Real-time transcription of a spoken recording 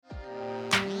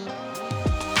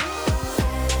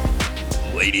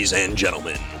Ladies and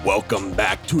gentlemen, welcome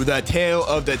back to the Tale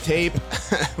of the Tape.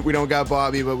 We don't got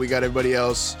Bobby, but we got everybody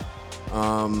else.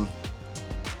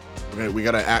 We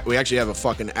actually have a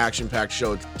fucking action-packed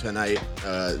show tonight.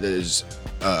 There's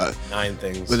 9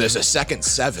 things. Well, there's a second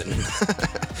 7.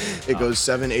 It goes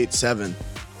 7, 8, 7.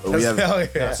 But we have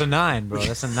That's a 9, bro.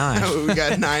 That's a 9. we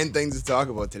got 9 things to talk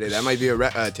about today. That might be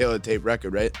a Tale of the Tape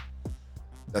record, right?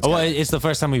 That's Well, kinda- it's the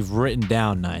first time we've written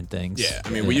down 9 things. yeah. I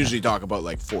mean, we usually talk about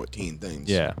like 14 things.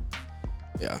 Yeah.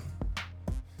 Yeah.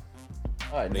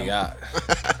 All right, What do you got?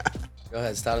 go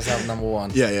ahead. Start us out with number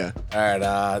 1. Yeah, yeah. All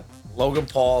right. Logan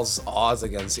Paul's odds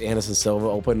against Anderson Silva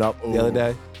opened up the other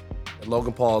day. And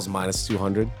Logan Paul's minus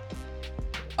 200.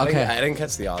 Okay. I didn't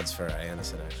catch the odds for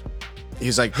Anderson actually.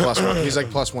 He's like plus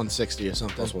 160 or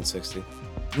something. Plus 160.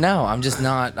 No, I'm just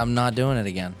not. I'm not doing it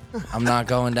again. I'm not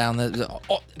going down the.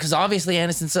 Because obviously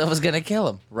Anderson Silva's gonna kill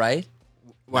him, right?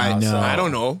 Why? No. I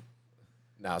don't know.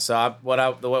 No, so what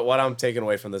I'm taking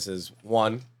away from this is,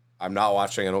 one, I'm not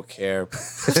watching. I don't care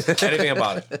anything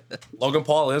about it. Logan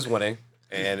Paul is winning,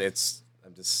 and that's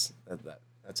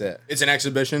it. It's an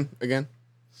exhibition again,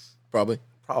 probably.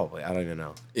 Probably. I don't even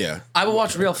know. Yeah. I will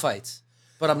watch real fights,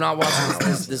 but I'm not watching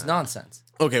this nonsense.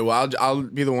 Okay. Well, I'll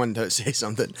be the one to say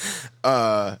something.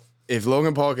 If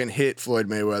Logan Paul can hit Floyd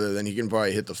Mayweather, then he can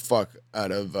probably hit the fuck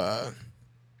out of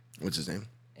what's his name?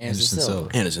 Anderson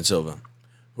Silva. Anderson Silva,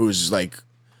 who's like,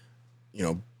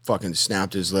 fucking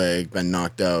snapped his leg, been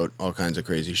knocked out, all kinds of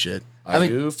crazy shit. Are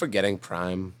you forgetting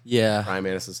prime Yeah.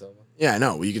 Anderson Silva? Yeah, I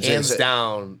know. Well, you could say Hands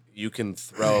down, you can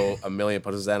throw a million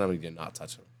punches at him and you not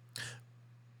touch him.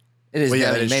 It is. Well,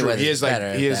 yeah, better. that is true. Mayweather's He is better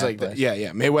like, at he is that, like, but- yeah.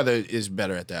 Mayweather is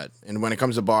better at that. And when it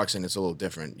comes to boxing, it's a little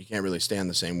different. You can't really stand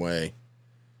the same way.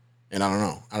 And I don't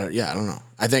know. I don't know.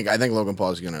 I think Logan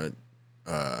Paul is gonna,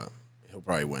 he'll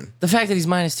probably win. The fact that he's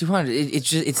minus 200,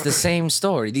 it's the same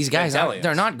story. These guys, telling us.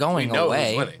 they're not going We know who's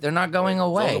away. winning. They're not going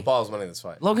away. Logan Paul's winning this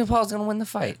fight. Logan Paul's gonna win the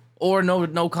fight, or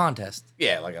no contest.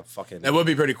 Yeah, like a fucking. That would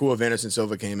be pretty cool if Anderson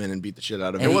Silva came in and beat the shit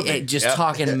out of And him. just Yep.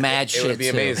 talking mad shit. It would be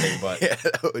too. amazing, but Yeah,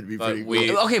 that would be pretty cool.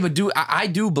 we- Okay, but I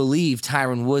do believe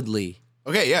Tyron Woodley,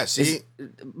 Okay, yeah, see?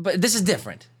 but this is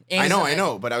different. I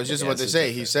know, but I was just Yeah, about to this is say,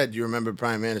 he different. said, you remember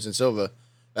Prime Anderson Silva?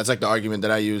 That's like the argument that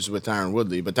I use with Tyron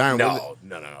Woodley. But Tyron Woodley...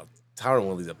 no. Tyron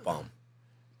Woodley's a bum.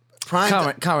 Prime...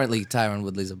 Currently, Tyron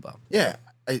Woodley's a bum. Yeah,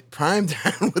 Prime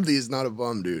Tyron Woodley is not a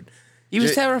bum, dude. He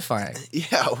was J- terrifying.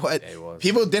 Yeah, what? Yeah, he was.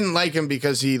 People didn't like him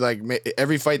because he, like,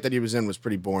 every fight that he was in was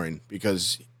pretty boring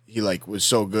because he, like, was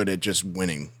so good at just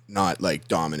winning, not, like,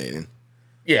 dominating.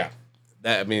 Yeah,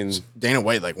 that means. Dana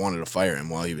White, like, wanted to fire him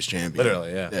while he was champion.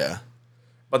 Literally, yeah. Yeah.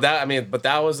 But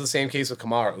that was the same case with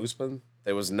Kamaru Usman.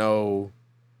 There was no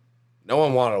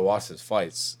one wanted to watch his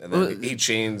fights, and then he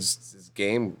changed his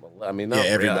game. I mean, not Yeah,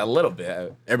 really, everybody- a little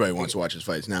bit. Everybody wants to watch his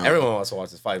fights now. Everyone wants to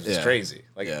watch his fights. It's Yeah. crazy.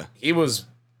 Like Yeah. he was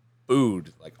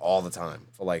booed like all the time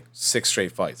for like 6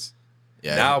 straight fights.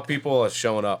 Yeah. Now people are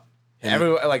showing up.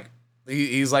 Everyone like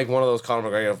he's like one of those Conor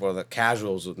McGregor where the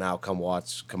casuals would now come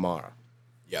watch Kamara.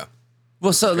 Yeah.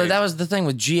 Well, so that was the thing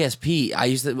with GSP. I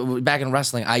used to back in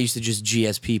wrestling. I used to just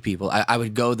GSP people. I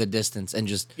would go the distance and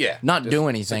just not just do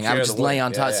anything. I secure would just the lay win.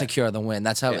 on top, Yeah. secure the win.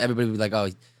 That's how everybody would be like, oh,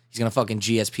 he's gonna fucking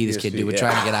GSP this kid, GSP, dude. We're yeah.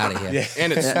 trying to get out of here.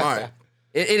 And it's smart.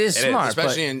 It is is, smart,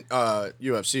 Especially in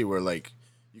UFC where, like,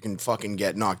 you can fucking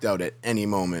get knocked out at any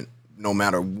moment, no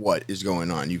matter what is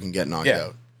going on. You can get knocked Yeah.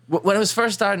 out. but when it was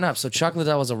first starting up, so Chuck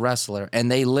Liddell was a wrestler,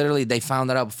 and they found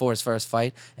that out before his first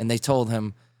fight, and they told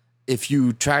him, if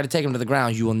you try to take him to the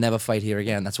ground, you will never fight here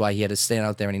again. That's why he had to stand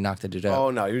out there and he knocked the dude out. Oh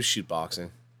no, he was shoot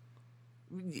boxing,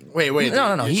 Wait.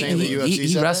 No. You're saying the UFC He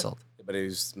said that? wrestled. but he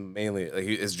was mainly like,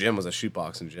 his gym was a shoot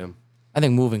boxing gym. I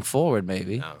think moving forward,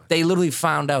 maybe. No. They literally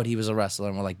found out he was a wrestler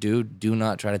and were like, dude, do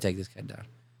not try to take this kid down.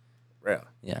 Really?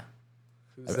 Yeah.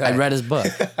 Who's I that? read his book.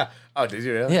 Oh, did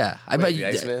you really? Yeah. I Wait, bet the you.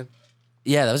 Iceman.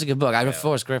 Yeah, that was a good book. I read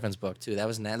Forrest Griffin's book too. That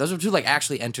was those were two like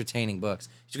actually entertaining books.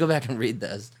 You should go back and read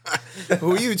those.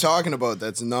 Who are you talking about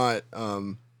that's not...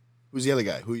 who's the other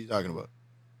guy? Who are you talking about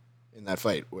in that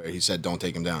fight where he said, don't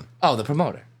take him down? Oh, the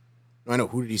promoter, No, I know.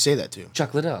 Who did he say that to?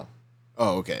 Chuck Liddell.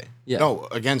 Oh, okay. Yeah. No,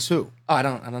 against who? Oh, I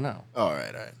don't know. Oh, all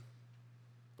right.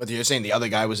 But you're saying the other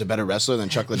guy was a better wrestler than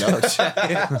Chuck Liddell?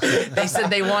 They said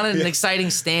they wanted an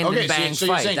exciting stand and bang so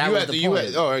you're fight. saying That was the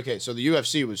point. Oh, okay. So the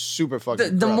UFC was super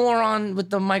fucking The corrupt. moron with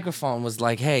the microphone was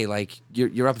like, "Hey, like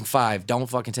you're up in 5. Don't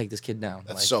fucking take this kid down."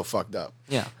 That's Like, so fucked up.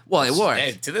 yeah. Well, it worked.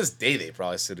 Hey, to this day, they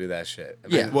probably still do that shit. I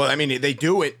mean, Yeah. Well, I mean, they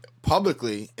do it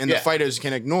publicly, and the fighters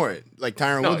can ignore it, like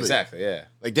Tyron Woodley. Exactly, yeah.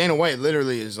 Like Dana White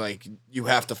literally is like, you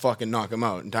have to fucking knock him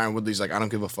out, and Tyron Woodley's like, I don't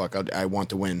give a fuck. I want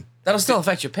to win. That'll still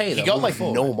affect your pay, though. He got moving like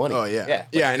forward. no money. Oh, yeah. yeah,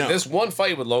 Yeah, I know. This one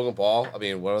fight with Logan Paul. I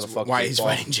mean, whatever the fuck. Why Jake he's Paul.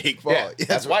 fighting Jake Paul? Yeah,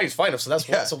 that's why he's fighting him. So that's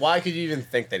Yeah. so why could you even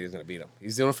think that he's gonna beat him?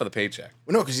 He's doing it for the paycheck.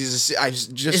 Well, no, because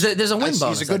There's a win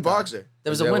bonus. He's a good I thought. boxer.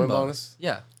 There was Is a there a win win bonus. bonus?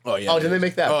 Yeah. Oh yeah. Oh, did they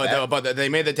make that Oh, bet? but they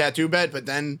made the tattoo bet. But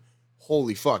then,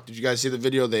 holy fuck! Did you guys see the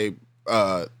video?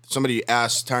 Somebody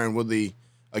asked Tyron Woodley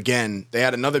again. They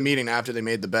had another meeting after they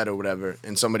made the bet or whatever,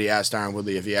 and somebody asked Tyron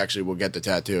Woodley if he actually will get the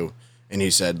tattoo, and he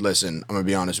said, "Listen, I'm gonna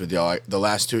be honest with y'all. The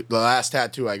last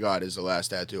tattoo I got is the last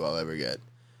tattoo I'll ever get."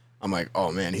 I'm like,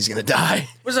 oh man, he's gonna die.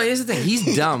 But so here's the thing: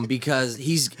 he's dumb because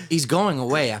he's going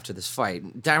away after this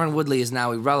fight. Tyron Woodley is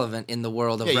now irrelevant in the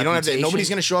world of Yeah, you don't have to. reputation. Nobody's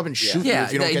gonna show up and shoot you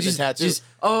if you don't they get just, the tattoo. just,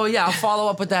 oh yeah, I'll follow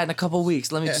up with that in a couple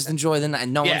weeks. Let me just enjoy the night.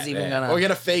 And no one's even gonna. Or get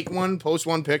a fake one, post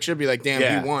one picture, be like, damn,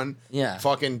 Yeah. he won. Yeah.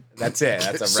 Fucking That's it.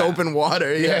 That's a soap wrap. and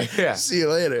water. Yeah. Yeah. See you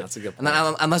later. That's a good And point.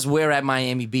 then, unless we're at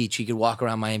Miami Beach, he could walk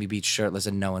around Miami Beach shirtless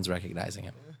and no one's recognizing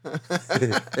him.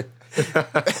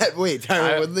 Wait,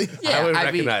 Tyron Woodley? I would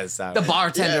I'd be- recognize that. The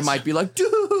bartender Yes. might be like,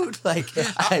 dude, like.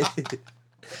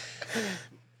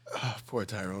 Poor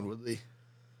Tyron Woodley.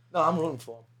 No, I'm rooting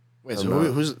for him. Wait, so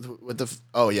who's with the?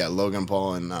 Oh yeah, Logan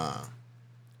Paul and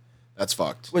that's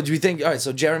fucked. What do you think? All right,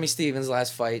 so Jeremy Stevens'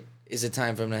 last fight. Is it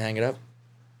time for him to hang it up?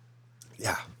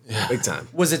 Yeah, big time.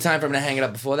 Was it time for him to hang it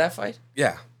up before that fight?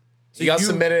 Yeah. He got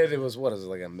submitted. It was what is it,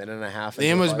 like a minute and a half? into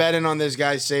Liam the was fight? betting on this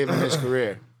guy saving his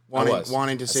career, wanting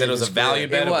to I save said it was his a value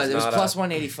career. bet. It was. It was not plus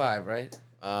 185, right?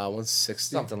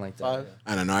 160, Something like that.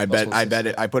 I don't know. I bet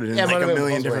it. I put it in Yeah, it like might a have been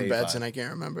million plus different 185. bets, and I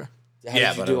can't remember. How did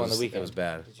you but do it on was, the weekend? It was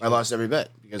bad. I lost every bet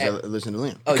because I listened to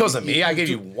Liam. Oh, Because of me, I gave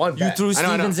you one You bet. threw I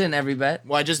know. Stevens in every bet.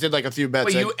 Well, I just did like a few bets.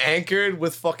 But you anchored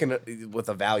with with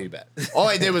a value bet. All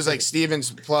I did was like Stevens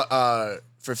for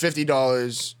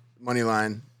 $50 money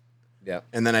line, Yeah,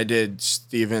 and then I did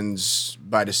Stevens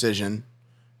by decision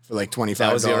for like $25.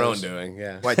 that was your own doing.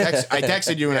 Yeah. Well, I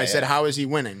texted you and I said, "How is he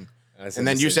winning?" I said And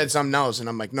then you decision. said something else, and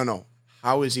I'm like, "No.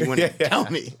 How is he winning? Yeah. Tell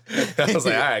me." I was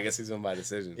like, all right, I guess he's going by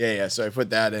decision. Yeah. So I put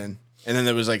that in, and then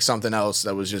there was like something else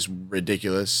that was just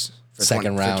ridiculous for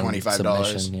Second round for $25.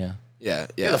 submission, yeah. Yeah.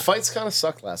 Yeah, the fights kind of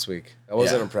sucked last week. I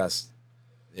wasn't Yeah. impressed.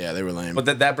 Yeah, they were lame.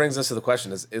 But that brings us to the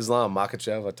question: is Islam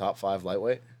Makhachev a top 5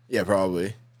 lightweight? Yeah,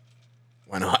 probably.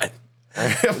 Why not?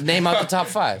 Name out the top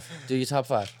 5. Do your top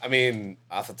 5. I mean,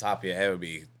 off the top of your head, it would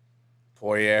be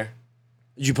Poirier.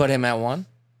 Did you put him at 1?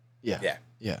 Yeah. Yeah.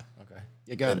 Yeah. Okay.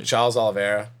 You got And it. Charles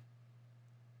Oliveira.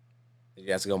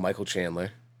 You have to go Michael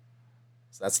Chandler.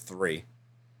 So that's 3.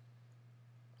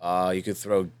 You could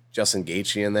throw Justin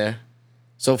Gaethje in there.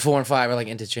 So 4 and 5 are like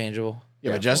interchangeable.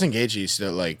 Yeah, but Justin Gaethje's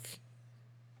still like.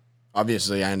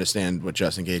 Obviously, I understand what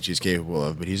Justin Gaethje's capable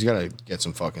of, but he's got to get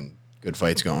some fucking good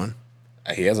fights going.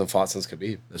 He hasn't fought since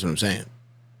Khabib. That's what I'm saying.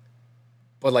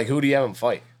 But like, who do you have him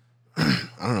fight? I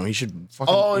don't know. He should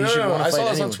fucking. Oh he no, should no, no! wanna I saw fight this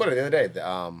on anyone. Twitter the other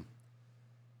day.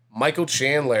 Michael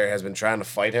Chandler has been trying to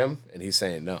fight him, and he's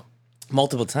saying no.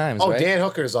 Multiple times, Oh, right? Dan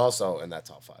Hooker is also in that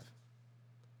top 5.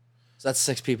 So that's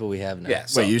 6 people we have now. Yeah.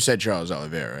 So, Wait, you said Charles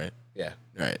Oliveira, right? yeah.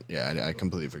 Right. Yeah, I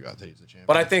completely forgot that he's the champion.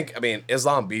 But I think,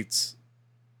 Islam beats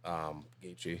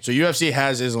Gaethje. So UFC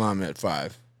has Islam at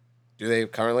 5. Do they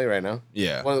currently right now?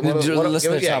 Yeah. Listen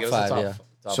to give top us the 5, yeah.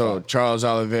 top So 5. Charles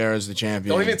Oliveira is the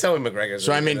champion. Don't even tell me McGregor's.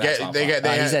 So I mean, in that top they 5. get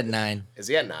they He's ha- at 9. Is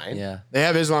he at 9? Yeah. they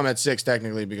have Islam at 6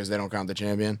 technically because they don't count the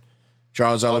champion.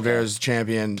 Charles Oliveira is the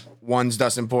champion. 1's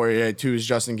Dustin Poirier. 2 is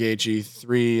Justin Gaethje.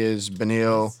 3 is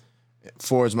Beneil.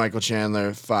 4 is Michael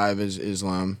Chandler. 5 is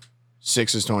Islam.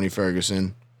 6 is Tony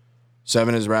Ferguson.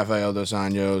 7 is Rafael Dos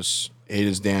Anjos. 8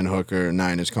 is Dan Hooker.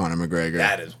 9 is Conor McGregor.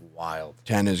 That is wild.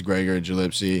 10 is Gregor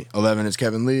Gillespie. 11 is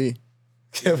Kevin Lee.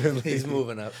 He's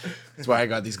moving up. That's why I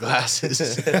got these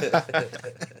glasses.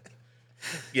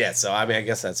 Yeah. So I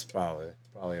guess that's probably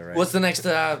right. What's the next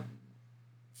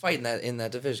fight in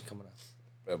that division coming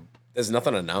up? There's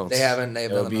nothing announced. They haven't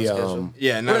It'll nothing be, scheduled.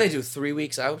 yeah, What no, do they do? 3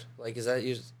 weeks out? Like, is that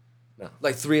usually? No.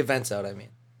 Like 3 events out, I mean.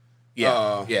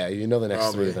 Yeah. Yeah. You know the next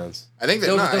Probably. 3 events. I think that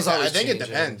Those I always think it change,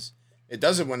 depends. It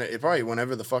doesn't when it probably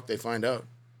whenever the fuck they find out.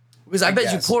 Because I bet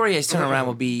you guess. Poirier's turnaround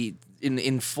will be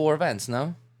in 4 events,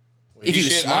 no? If he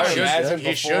was should, smart, I would he imagine should.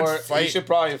 He should before, fight he should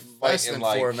probably fight less in than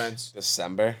like 4 events.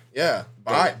 December. Yeah,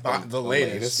 by the the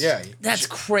latest. latest. Yeah, That's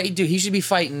crazy, dude. He should be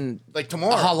fighting like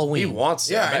tomorrow. Halloween. He wants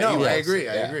to. Yeah, I bet know. he I wants agree.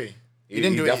 to. I Yeah. agree. He He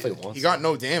didn't do definitely it. wants He to. got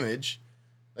no damage,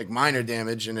 like minor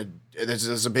damage, and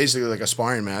it's basically like a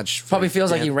sparring match. for Probably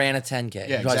feels like Dan. he ran a 10K.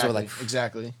 Yeah, He probably exactly. sort of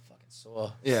Exactly.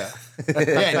 sore. Yeah, yeah.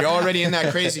 And you're already in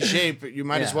that crazy shape. You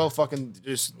might as Yeah. well fucking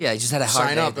just Yeah, he just had a hard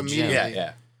sign day up at the gym. immediately. Yeah,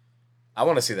 yeah. I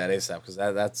want to see that ASAP because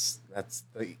that's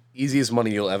the easiest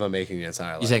money you'll ever make in your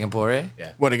entire life. You taking Poirier?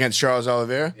 Yeah. What, against Charles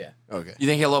Oliveira? Yeah. Okay. You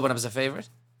think he'll open up as a favorite?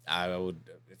 I would.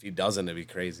 If he doesn't, it'd be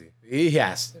crazy. He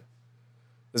has to.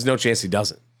 There's no chance he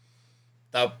doesn't.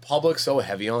 The public's so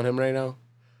heavy on him right now.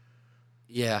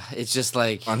 Yeah, it's just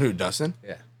like On who, Dustin?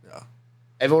 Yeah. Yeah.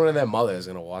 Everyone and their mother is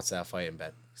gonna watch that fight in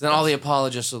bed. then all the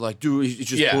apologists are like, dude, it's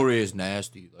just Yeah. Poirier's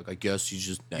nasty. Like, I guess he's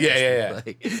just nasty. Yeah.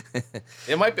 Like,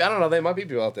 It might be. I don't know. There might be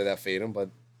people out there that fade him, but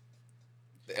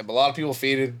a lot of people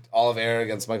faded Oliveira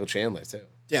against Michael Chandler too.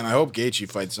 Damn, I hope Gaethje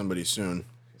fights somebody soon.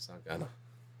 He's not gonna.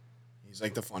 He's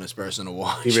like the funnest person to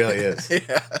watch. He really is.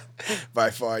 Yeah, by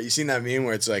far. You seen that meme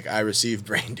where it's like, I received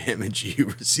brain damage, you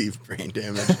received brain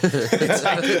damage. It's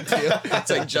like the deal. It's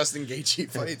like Justin Gaethje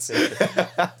fights.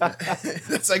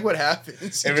 That's like what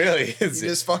happens. It really is. He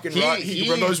just fucking He- he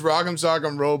he- goes rock'em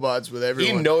sock'em robots with He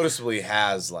everyone. noticeably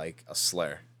has like a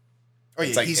slur. Oh, yeah,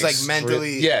 It's like he's like extre-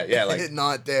 mentally yeah, like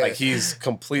not there. Like he's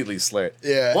completely slurred.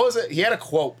 Yeah. What was it? He had a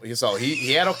quote. So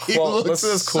he had a he quote. looks Listen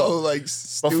to this so quote. like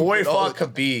Before he stupid all fought the-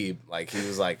 Khabib, like he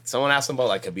was like, someone asked him about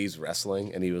like Khabib's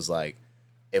wrestling, and he was like,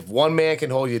 if one man can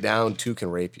hold you down, two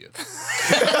can rape you.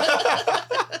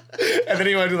 And then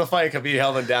he went to the fight. Khabib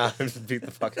held him down and beat the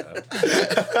fuck out of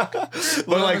him.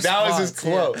 But like that was his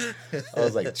quote. I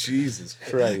was like, Jesus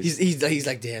Christ. he's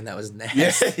like, damn, that was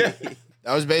nasty.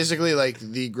 That was basically like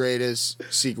the greatest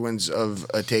sequence of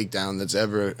a takedown that's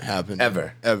ever happened.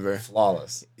 Ever.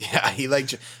 Flawless. Yeah, he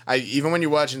like even when you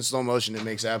watch in slow motion, it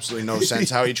makes absolutely no sense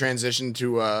how he transitioned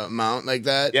to mount like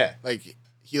that. Yeah. like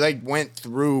he like went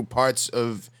through parts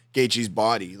of Gaethje's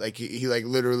body. Like he like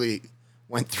literally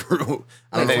went through.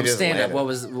 I don't And then know. he just Stand up.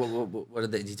 landed. What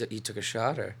did they? He took a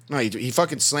shot or? No, he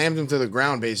fucking slammed him to the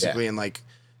ground basically, Yeah. and like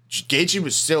Gaethje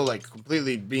was still like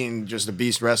completely being just a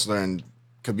beast wrestler, and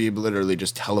Khabib literally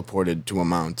just teleported to a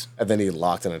mount. And then he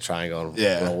locked in a triangle and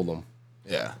Yeah. rolled him.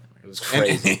 Yeah, It was and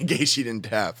crazy. Gaethje didn't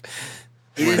tap.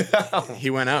 He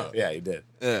went out. Yeah, he did.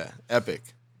 Yeah, epic.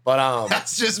 But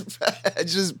That's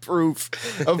just proof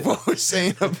of what we're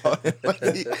saying about him. Like,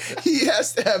 he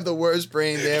has to have the worst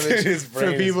brain damage His for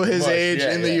brain people is his mush. age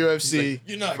Yeah, in the yeah. UFC.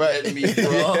 You're not But- getting me,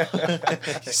 bro.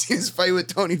 You seen his fight with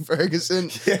Tony Ferguson?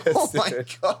 Yes. Oh my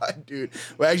god, dude!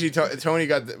 Well, actually, Tony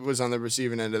was on the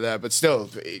receiving end of that, but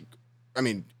still, I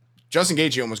mean, Justin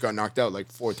Gaethje almost got knocked out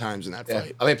like 4 times in that yeah.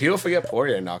 fight. I mean, people forget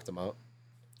Poirier knocked him out.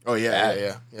 Oh yeah,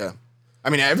 Bad. yeah. I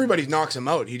mean, everybody knocks him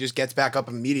out. He just gets back up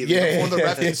immediately Yeah, before the yeah,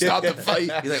 ref can stop the fight.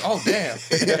 He's like, "Oh damn!"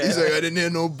 He's like, "I didn't hear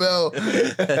no bell."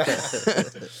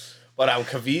 But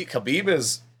Khabib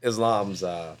is Islam's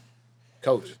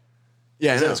coach.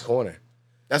 Yeah, I He's in know. his corner.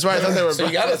 That's why I thought they were. So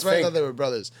you brothers. gotta That's why I think- thought they were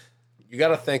brothers. You got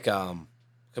to think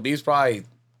Khabib's probably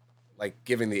like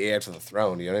giving the heir to the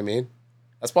throne. You know what I mean?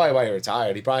 That's probably why he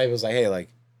retired. He probably was like, hey, like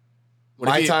What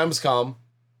if my he- time's come,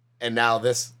 and now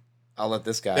I'll let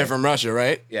this guy. They're from Russia,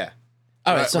 right? Yeah.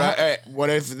 All right, so All right. What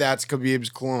if that's Khabib's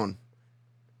clone?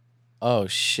 oh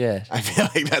shit. I feel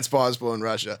like that's possible in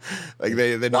Russia. Like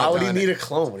they're Why not. would he doing need it. a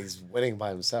clone when he's winning by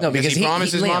himself? No, Because because he he-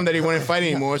 promised his Liam- mom that he wouldn't fight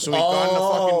anymore, so he got in the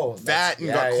Oh, fucking vat and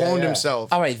that's- got yeah, cloned yeah.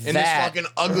 himself. All right, and that- this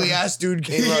fucking ugly ass dude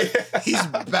came out. He's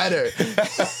better.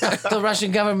 The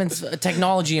Russian government's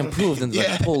technology improved and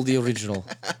Yeah. like, pulled the original.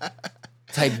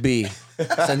 Type B.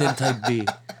 Send in Type B.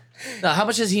 Now, how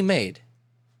much has he made?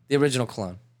 The original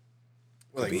clone.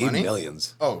 Like Khabib money?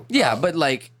 millions. Oh, Yeah, but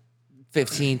like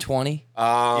 15, 20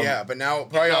 yeah, but now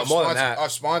probably no, our, more than sponsors, that. our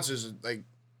sponsors are like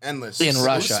endless. in So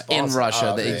Russia. In sponsor-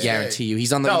 Russia, oh, they okay. guarantee you.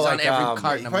 He's on the No, he's like, on every he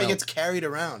carton He of probably milk. gets carried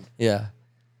around. Yeah.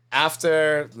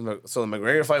 After so the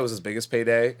McGregor fight was his biggest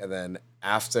payday, and then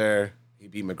after he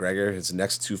beat McGregor, his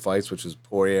next 2 fights, which was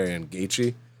Poirier and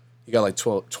Gaethje, he got like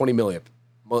 $20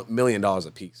 million a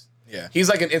piece. Yeah. He's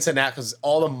like an internet because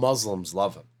all the Muslims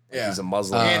love him. Like, Yeah. he's a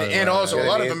Muslim. And also You a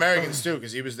know lot what I of mean? Americans too,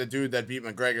 because he was the dude that beat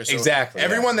McGregor. So Exactly, yeah.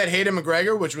 Everyone that hated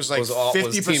McGregor, which was like Was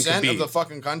 50% Team of the Khabib.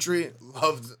 fucking country,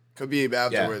 loved Khabib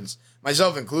afterwards,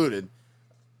 myself included.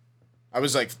 I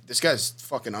was like, this guy's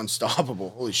fucking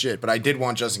unstoppable. Holy shit! But I did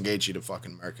want Justin Gaethje to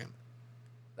fucking murk him.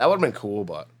 That would have been cool,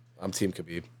 but I'm Team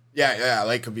Khabib. Yeah, I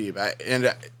like Khabib,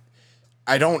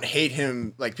 I don't hate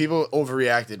him. Like people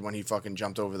overreacted when he fucking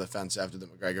jumped over the fence after the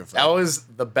McGregor fight. That was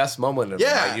the best moment of my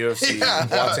UFC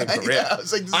watching career. Yeah, I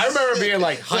was like, this I is remember sick. being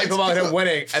like hype Let's about go. him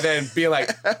winning, and then being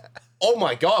like, "Oh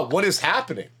my god, what is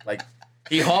happening?" Like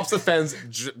he hops the fence,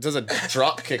 does a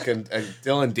drop kick, and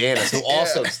Dylan Dennis, who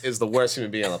also is the worst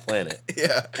human being on the planet.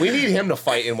 Yeah, We need him to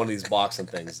fight in one of these boxing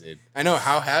things, dude. I know.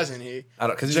 How hasn't he? I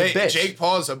don't because he's a bitch. Jake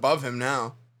Paul's above him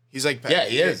now. He's like, Yeah,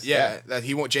 he is. Yeah, Yeah. that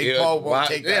he won't. Jake Yeah, Paul won't why-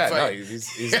 take yeah, that fight. no,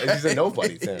 he's a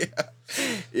nobody to him.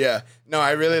 Yeah, no,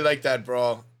 I really like that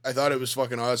brawl. I thought it was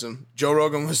fucking awesome. Joe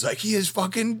Rogan was like, he has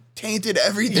fucking tainted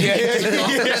everything.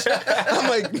 I'm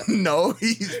like, no,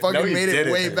 he fucking he made it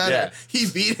didn't. way better. Yeah. He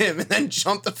beat him and then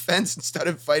jumped the fence and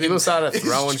started fighting. People started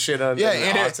throwing shit on Yeah,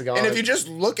 in the octagon. and if you just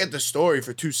look at the story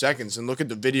for 2 seconds and look at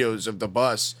the videos of the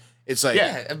bus, it's like,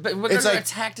 Yeah. But we're it's gonna like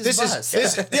attack his this bus.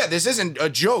 this isn't a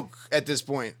joke at this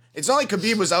point. It's not like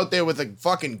Khabib was out there with a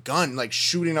fucking gun, like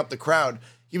shooting up the crowd.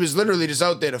 He was literally just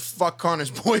out there to fuck Connor's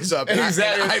boys up. And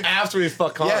exactly after we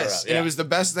fuck Conor yes, up. and it was the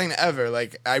best thing ever.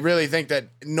 Like, I really think that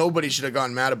nobody should have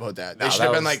gone mad about that. They No, should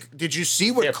have that been was- like, did you see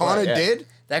what Fair Connor play, yeah. did?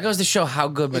 That goes to show how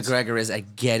good McGregor is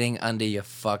at getting under your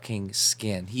fucking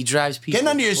skin. He drives people Getting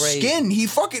under your crazy. skin, he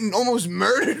fucking almost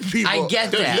murdered people. I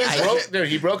get Dude, that.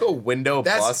 he broke a window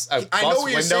That's- bus, a I know bus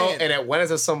what you're window, saying. and it went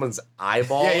into someone's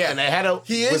eyeball, Yeah, yeah. and they had to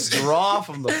He is- withdraw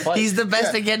from the fight. He's the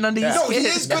best at getting under your No, skin. he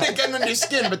is good at getting under your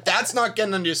skin, but that's not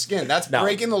getting under your skin. That's No.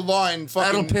 breaking the law and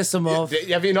fucking. That'll piss him off.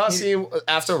 Have you not seen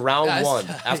after round Guys. one?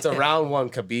 After round one,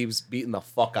 Khabib's beating the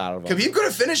fuck out of him. Khabib could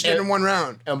have finished it in one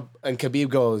round. And Khabib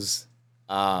goes,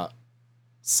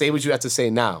 say what you have to say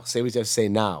now. Say what you have to say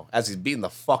now. As he's beating the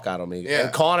fuck out of me. Yeah.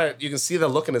 And Conor, you can see the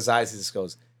look in his eyes. He just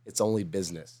goes, it's only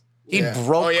business. He Yeah.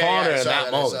 broke Oh, yeah, Conor yeah, I in saw that that,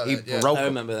 I moment. saw He that, yeah. broke I him.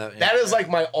 remember that. That is like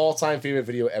my all-time favorite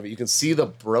video ever. You can see the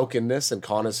brokenness in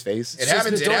Connor's face. It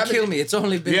happens. Don't happened. kill me. It's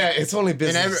only been. Yeah, it's only In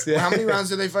business. every, how many rounds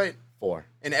did they fight? 4.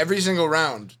 In every single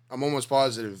round, I'm almost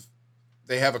positive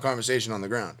they have a conversation on the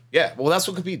ground. Yeah, well, that's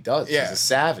what Khabib does. Yeah. He's a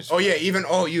savage. Oh yeah, even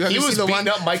you have He to was see the beating one.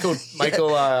 up Michael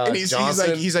And he's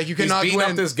Johnson. like, you cannot beating win.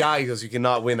 up this guy. He goes, you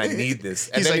cannot win. I need this.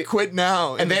 And He's then like, quit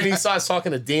now. And then he starts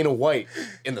talking to Dana White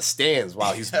in the stands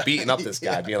while he's beating up this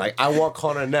guy, being like, I want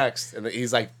Conor next. And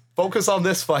he's like, focus on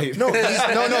this fight. no.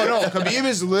 Khabib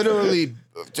is literally,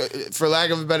 for lack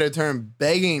of a better term,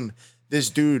 begging this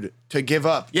dude to give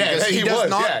up. Yeah, because he does was,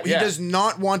 not. yeah, He yeah. does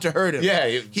not want to hurt him. Yeah,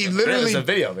 he literally. there's a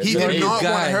video of it. He You're a did good not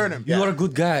want to hurt him. You are a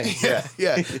good guy. Yeah.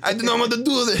 Yeah, I did not want to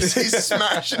do this. He's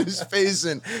smashing his face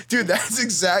in. Dude, that's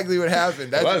exactly what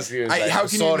happened. That, was. He was like, how "I'm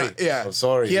can sorry. you not? Yeah, I'm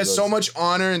sorry." He He has goes- so much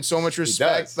honor and so much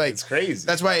respect. does. Like It's crazy.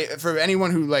 That's why for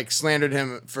anyone who like slandered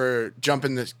him for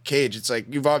jumping the cage, it's like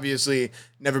you've obviously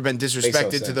never been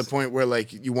disrespected to the sense. point where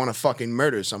like you want to fucking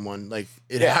murder someone. Like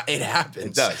it Yeah. it happens.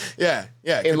 It does. Yeah,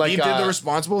 yeah. And Khabib like, did the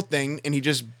responsible thing, and he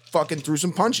just fucking threw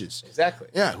some punches. Exactly.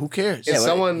 Yeah, who cares? Yeah, Well,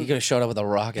 someone- He could have showed up with a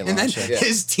rocket And then launcher.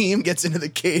 his team gets into the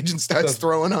cage and starts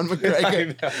throwing on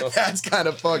McGregor. I know. That's kind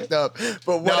of fucked up. But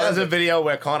No, there's whatever. a video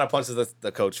where Conor punches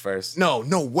the coach first. No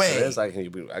way. It's like,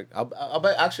 I'll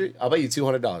bet you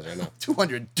 $200 right now.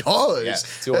 $200. Yeah, That's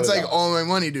 $200. like all my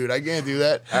money, dude. I can't do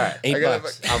that. All right. $8 I gotta-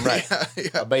 bucks. I'm right. Yeah.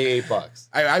 I'll bet you $8.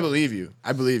 I believe you.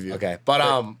 I believe you. Okay,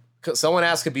 but someone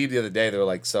asked Khabib the other day. They were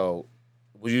like, "So,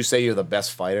 would you say you're the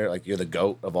best fighter? Like you're the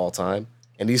GOAT of all time?"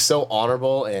 And he's so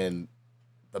honorable and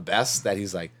the best that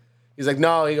he's like,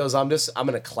 "No." He goes, "I'm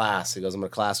in a class." He goes, "I'm in a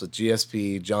class with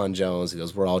GSP, John Jones." He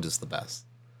goes, "We're all just the best."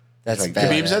 That's Like,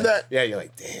 bad. Khabib said that? Yeah, you're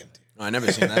like, "Damn, dude." No, I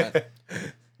never seen that.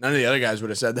 None of the other guys would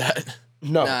have said that.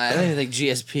 No, Nah, I don't even think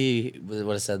GSP would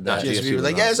have said that. Nah, GSP was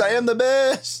like, was yes, I am the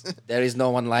best. There is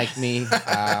no one like me.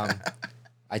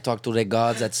 I talk to the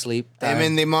gods at sleep. I'm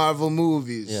in the Marvel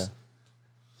movies. Yeah.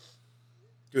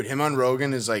 Dude, him on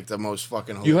Rogan is like the most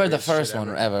fucking You heard the hilarious first shit one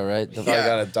ever. ever, right? The Probably Yeah.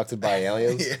 got abducted by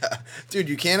aliens. Yeah. Dude,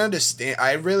 you can't understand.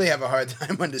 I really have a hard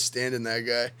time understanding that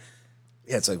guy.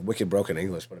 Yeah, it's like wicked broken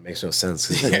English, but it makes no sense.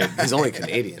 He's only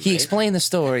Canadian. He right? explained the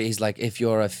story. He's like, if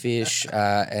you're a fish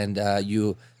and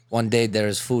you one day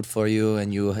there's food for you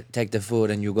and you take the food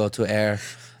and you go to air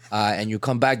and you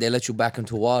come back, they let you back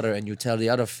into water and you tell the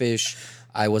other fish,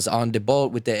 I was on the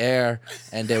boat with the air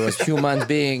and there was human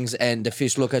beings and the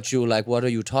fish look at you like, what are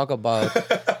you talking about?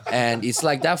 And it's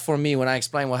like that for me when I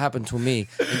explain what happened to me.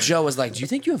 And Joe was like, do you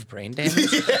think you have brain damage?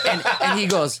 And he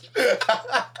goes,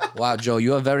 wow, Joe,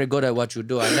 you are very good at what you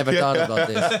do. I never thought about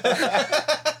this.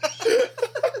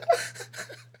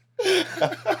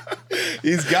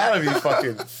 He's gotta be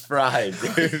fucking fried,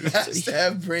 dude. Has to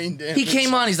have brain damage. He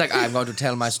came on. He's like, I'm going to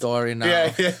tell my story now.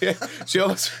 Yeah.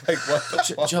 Joe's like, what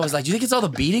the fuck? Joe was like, do you think it's all the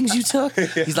beatings you took?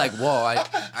 He's like, whoa,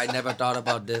 I never thought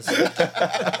about this. Imagine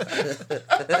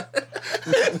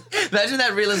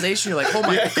that realization. You're like, oh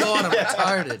my God, I'm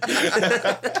retarded.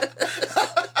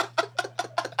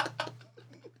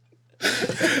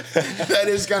 That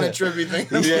is kind of trippy thing.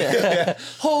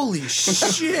 Holy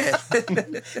shit.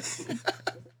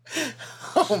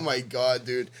 Oh my god,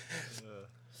 dude.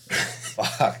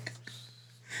 Fuck.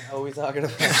 What are we talking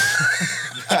about?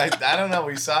 I don't know.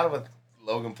 We saw it with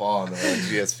Logan Paul on the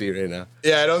GSP right now.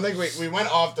 Yeah, I don't think we went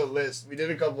off the list. We did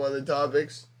a couple other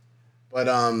topics, but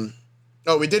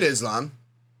no, we did Islam.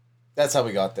 That's how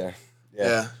we got there.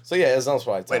 Yeah. So yeah, Islam's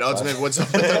probably top Wait, five. Ultimate, what's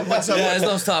up with the, what's up Yeah, with,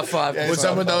 it's those top 5. what's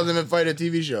up with the Ultimate Fighter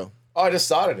TV show? Oh, I just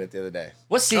started it the other day.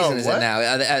 What season Oh, is what? it now?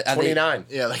 Are they- 29.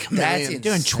 Yeah, like a That's million.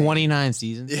 Doing 29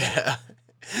 seasons. Yeah.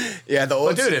 Yeah, the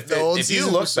old But dude, the old if you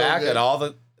season look was so back good. at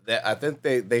all I think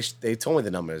they told me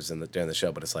the numbers during the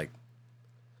show, but it's like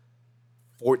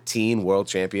 14 world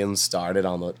champions started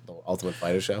on the Ultimate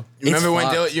Fighter show. You remember when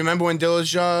fucked. you remember when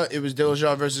Dillashaw? It was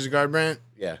Dillashaw versus Garbrandt.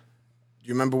 Yeah. Do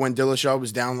you remember when Dillashaw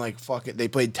was down like fucking? They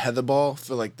played tetherball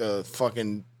for like the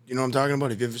fucking. You know what I'm talking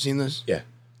about? Have you ever seen this? Yeah.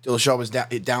 Dillashaw was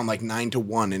down like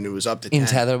 9-1, and it was up to 10. In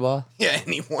tetherball? Yeah,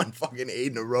 and he won fucking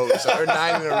 8 in a row, or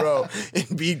 9 in a row,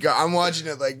 and beat. I'm watching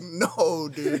it like, no,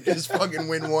 dude, just fucking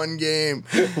win one game.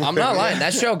 I'm not lying.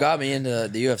 That show got me into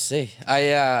the UFC.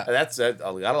 That's I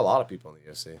got a lot of people in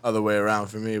the UFC. Other way around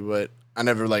for me, but I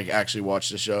never like actually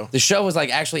watched the show. The show was like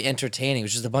actually entertaining. It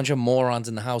was just a bunch of morons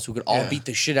in the house who could all Yeah. beat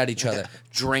the shit out of each other,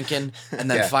 drinking and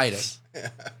then Yeah. fighting.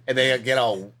 And they get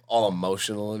all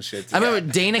emotional and shit. I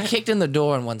remember Dana kicked in the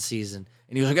door in one season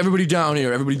and he was like, everybody down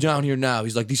here now.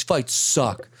 He's like, these fights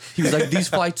suck. He was like, these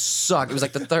fights suck. It was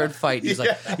like the third fight. He's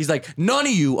like, none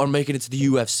of you are making it to the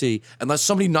UFC unless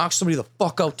somebody knocks somebody the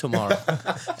fuck out tomorrow.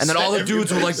 And then all the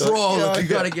dudes were like, bro, look, you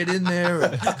gotta get in there.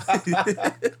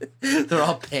 They're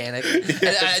all panicked.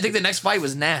 And I think the next fight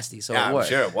was nasty, so Yeah, it I'm worked.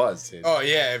 sure it was, dude. Oh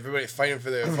yeah, everybody fighting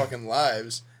for their fucking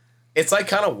lives. It's like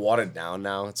kind of watered down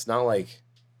now. It's not like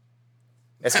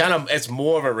it's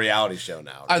more of a reality show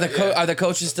now. Are the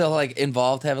coaches still like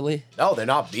involved heavily? No, they're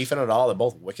not beefing at all. They're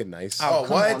both wicked nice. Oh, Come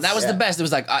what? on. That was Yeah. the best. It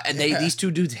was like these two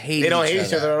dudes hate They don't hate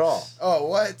each other at all. Oh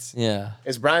what? Yeah,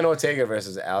 It's Brian Ortega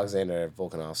versus Alexander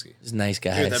Volkanovski. just nice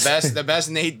guys. Dude, the best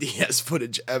Nate Diaz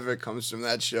footage ever comes from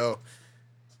that show.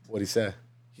 What'd he say?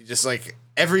 He just like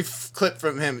every clip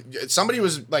from him. Somebody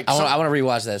was like I want to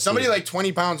rewatch that. somebody season. like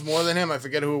 20 pounds more than him. I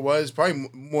forget who it was. Probably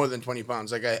more than 20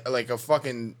 pounds. Like a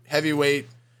fucking heavyweight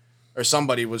or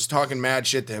somebody was talking mad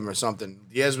shit to him or something.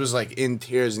 Diaz was like in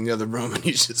tears in the other room, and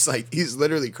he's just like he's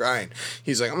literally crying.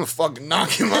 He's like, I'm gonna fucking knock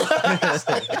him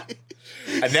out.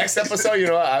 Next episode, you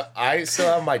know what? I still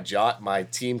have my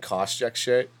Team Koscheck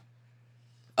shirt.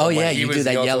 Oh When yeah, he you was do the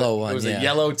that ultimate- yellow one. It was yeah. a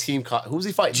yellow Team. Who's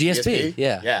he fighting? GSP,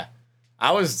 yeah. Yeah.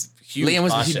 I was huge. Liam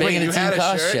was Koscheck. bringing Wait, a you team had a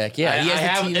cost shirt? check. Yeah, I he has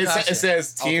have, a team it, cost it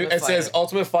says check. team. Ultimate It says Fighter.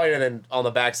 Ultimate Fighter, and then on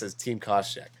the back says Team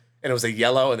Koscheck, and it was a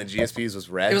yellow, and the GSP's was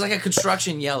red. It was like a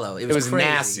construction yellow. It it was crazy,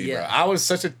 nasty, yeah. bro. I was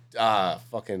such a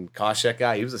fucking Koscheck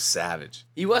guy. He was a savage.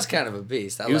 He was kind of a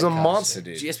beast. He was like a Koscheck. monster,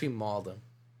 dude. GSP mauled him.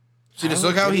 See, just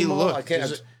look how he looked. I can't.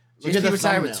 Just look at GSP the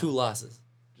retired thumbnail. with 2 losses.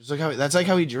 Just look how that's like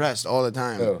how he dressed all the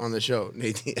time Oh. on the show.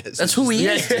 Nate Diaz. That's who he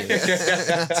is. dude.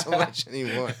 Not so much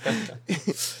anymore.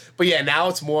 But yeah, now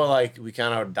it's more like we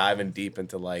kind of diving deep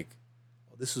into like,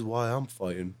 oh, this is why I'm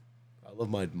fighting. I love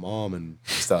my mom and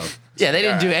stuff. Yeah, they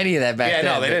didn't do any of that back Yeah, then.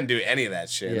 no, they didn't do any of that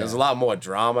shit. Yeah. There's a lot more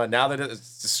drama now that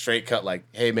it's just straight cut. Like,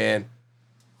 hey man,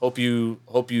 hope you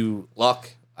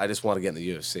luck. I just want to get in the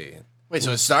UFC. Wait,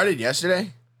 so it started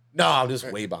yesterday? No, I'm just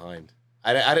way behind.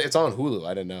 It's on Hulu.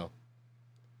 I didn't know.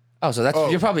 Oh, so that's Oh.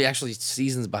 you're probably actually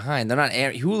seasons behind. They're not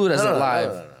airing. Hulu does it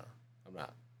live. No. I'm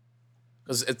not.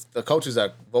 Because it's the coaches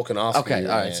at Volkanovski. Okay,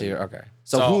 all right. and- So you're okay.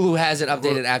 So, So- Hulu has it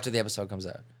updated after the episode comes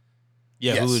out.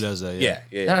 Yeah, Yes. Hulu does that. Yeah,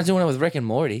 They're not doing it with Rick and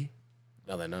Morty.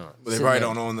 No, they're not. Well, they So probably they-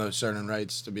 don't own the certain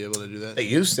rights to be able to do that. They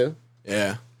used to.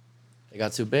 Yeah. They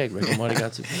got too big. Rick and Morty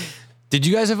got too big. Did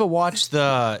you guys ever watch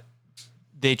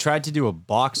they tried to do a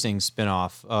boxing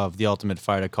spin-off of The Ultimate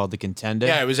Fighter called The Contender?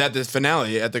 Yeah, it was at the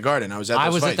finale at the Garden. I was at those I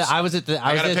was fights. I I got a was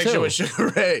there picture too. with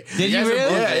Sugar Ray. Did you guys were really?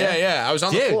 both there. Yeah. I was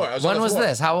on the Dude, floor. I was on When the was floor.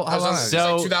 this? How I was long? on, ago?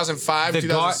 it was like 2005,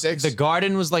 2006. The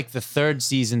Garden was like the third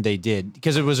season they did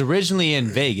because it was originally in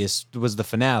Vegas. Was the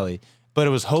finale, but it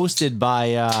was hosted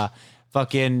by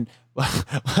fucking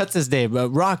what's his name?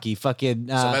 Rocky. Fucking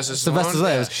Sylvester Sylvester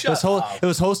Stallone? Stallone. Yeah. It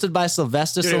was hosted by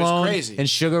Sylvester Dude, it was Stallone crazy. and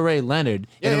Sugar Ray Leonard,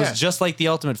 and it Yeah. was just like the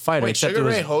Ultimate Fighter, Wait, except Sugar it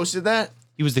was, Ray hosted that?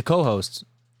 he was the co-host.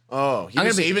 Oh,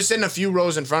 he was sitting a few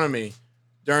rows in front of me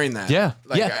during that. Yeah,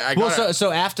 Like, yeah. I Well, gotta-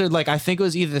 so after like I think it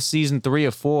was either season 3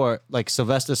 or 4, like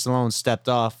Sylvester Stallone stepped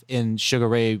off and Sugar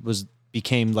Ray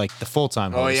became like the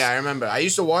full-time host. Oh yeah, I remember. I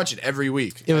used to watch it every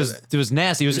week. It was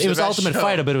nasty. It was the best Ultimate show.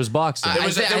 Fighter, but it was boxing. There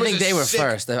was a- I there was think a they were sick-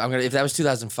 first. If that was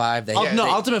 2005, they. Yeah, no, they-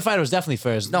 Ultimate Fighter was definitely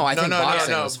first. No, I think no,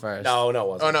 boxing no. was first. No, it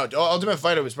wasn't. Oh no, Ultimate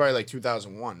Fighter was probably like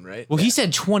 2001, right? Well, he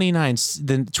said 29,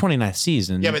 the 29th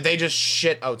season. Yeah, but they just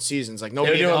shit out seasons. Like They were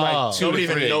nobody, doing Oh. like 2 nobody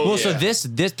to even 3. knows. well, so Yeah.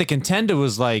 this the Contender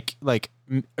was like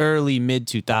early mid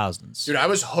 2000s. Dude, I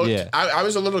was hooked. Yeah. I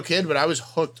was a little kid, but I was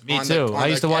hooked. Me on too. The, I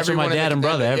used to watch with my everyone in dad the and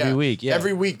brother contender. every week, yeah.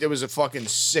 Every week there was a fucking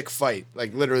sick fight.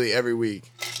 Like literally every week.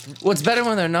 What's better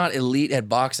when they're not elite at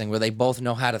boxing, where they both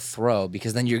know how to throw,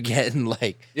 because then you're getting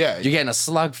like, Yeah. you're getting a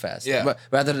slugfest, Yeah.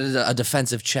 rather than a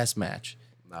defensive chess match.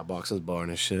 Nah, boxing's boring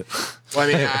as shit. Well,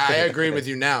 I mean, I agree with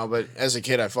you now, but as a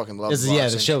kid, I fucking loved boxing. Yeah,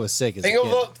 the show was sick. As a Think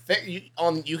kid.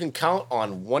 of you can count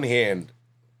on one hand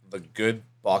the good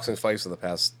boxing fights of the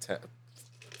past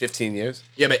 15 years.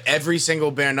 Yeah, but every single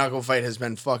bare knuckle fight has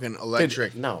been fucking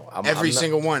electric. No, every I'm not-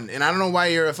 single one, and I don't know why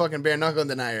you're a fucking bare knuckle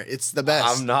denier. It's the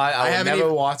best. I'm not. I would haven't never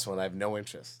even- watch one. I have no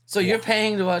interest. So you're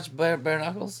paying to watch bare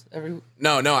knuckles every?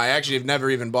 No, I actually have never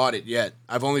even bought it yet.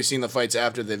 I've only seen the fights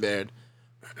after they've aired.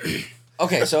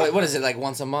 Okay, so what is it, like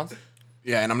once a month?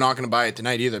 Yeah, and I'm not gonna buy it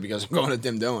tonight either because I'm going to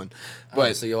Tim Dillon.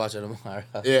 But So you watch it tomorrow.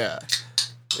 yeah,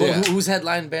 Well, yeah. who's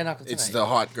headlining bare knuckles tonight? It's the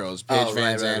hot girls, Paige Oh, Van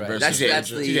right, Zandt right. versus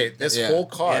That's TJ. the- TJ, this Yeah. whole And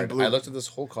card. blue. I looked at this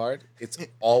whole card. It's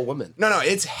all women. No,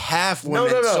 it's half women,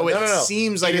 so it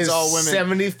seems like It it's is all women.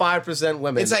 75%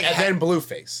 women. It's like and then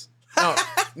Blueface.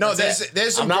 No, That's it.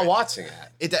 there's some I'm not great- watching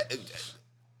it.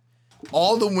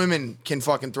 all the women can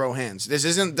fucking throw hands. This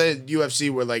isn't the UFC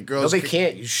where like No, girls. they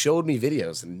can't. You showed me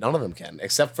videos, and none of them can,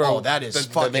 except for That is the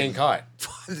fucking main card.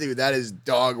 Dude, that is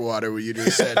dog water. What you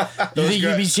just said. You think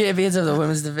you'd be champions of the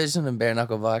women's division in bare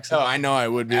knuckle boxing? Oh, I know I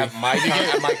would be. At my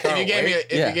if current you gave me, weight.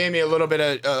 if Yeah. you gave me a little bit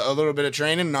of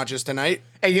training, not just tonight,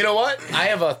 And you know what? I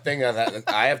have a thing that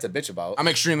I have to bitch about. I'm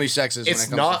extremely sexist. It's when it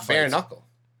comes not to bare fights. knuckle.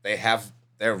 They have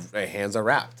their hands are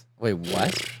wrapped. Wait,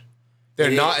 what? They're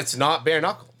not. It's not bare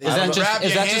knuckle. Is that Wrap just your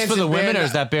for hands the in women, bare or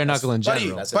is that bare knuckle in Buddy,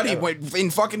 general? That's buddy, in wait, in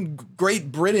fucking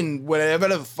Great Britain, whatever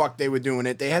the fuck they were doing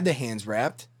it, they had their hands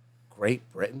wrapped. Great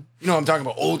Britain. You know, I'm talking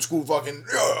about old school fucking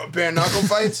bare knuckle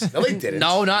fights. No, they didn't.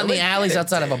 No, not in No, the they alleys didn't.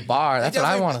 outside of a bar. That's what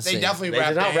I want to see. They definitely They wrap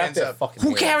did their not wrap hands their up. fucking. Who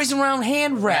hands. carries around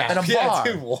hand wrap at a Yeah, bar?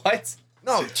 dude, what?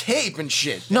 No, tape and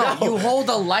shit. No, you hold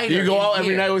a lighter. You go in out every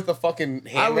here. night with the fucking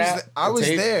hand wrap. I the was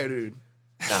tape? there, dude.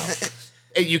 No.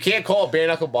 Hey, you can't call it bare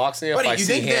knuckle boxing if Buddy, I you see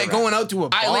think hand they're wrap. going out to a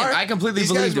bar? I completely These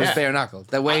guys believed it was were- bare knuckle.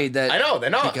 The way that I know they're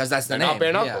not because that's the they're name. not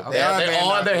bare knuckle. Yeah, okay. They are They bare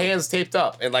all have their knuckle. hands taped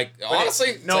up and like honestly,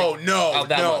 it's no, like, no, oh,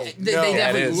 that no. much. They No,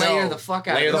 definitely it is. layer No. the fuck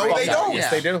out. Layer of the it. No, fuck they out. don't.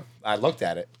 Yes, they do. I looked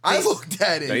at it. I looked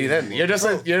at it. No, you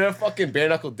didn't. You're a fucking bare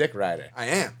knuckle dick rider. I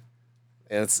am.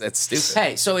 And it's stupid.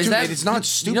 Hey, so is Dude, that it's not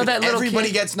stupid. You know that little Everybody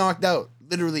kid? gets knocked out.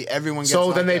 Literally everyone gets So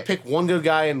knocked then they out. pick one good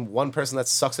guy and one person that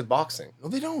sucks at boxing. No,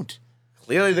 they don't.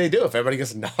 Clearly they do if everybody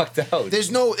gets knocked out.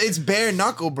 It's bare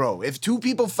knuckle, bro. If two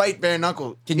people fight bare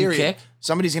knuckle, Can you period, kick?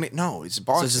 somebody's gonna. No, it's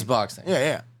boxing. So it's just boxing.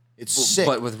 Yeah. It's sick.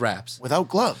 but with wraps. without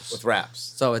gloves. with wraps.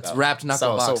 So it's wrapped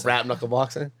knuckle boxing. So wrap knuckle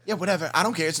boxing? Yeah, whatever. I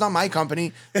don't care. It's not my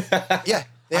company. Yeah.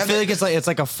 They I have feel the- like it's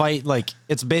like a fight. Like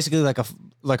it's basically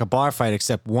like a bar fight,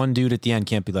 except one dude at the end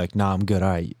can't be like, "Nah, I'm good. All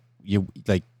right, you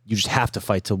just have to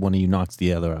fight till one of you knocks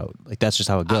the other out. Like that's just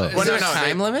how it goes. Is there a no,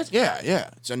 time they- limit? Yeah.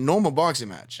 It's a normal boxing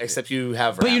match. Except you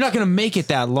have But you're not wraps. gonna make it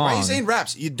that long. Why are you saying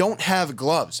wraps? You don't have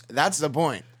gloves. That's the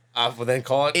point. Well, then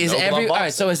call it Is no glove all right?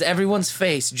 boxing. So is everyone's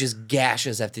face just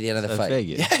gashes after the end of the I fight?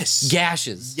 figure. Yes.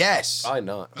 Gashes. Yes. Probably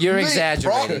not. You're Mate,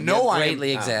 exaggerating. bro, no, You're I am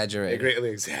greatly not. They exaggerating. greatly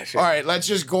exaggerate. All right, let's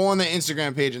just go on the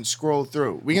Instagram page and scroll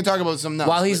through. We can talk about something else.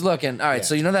 While he's looking, all right. Yeah.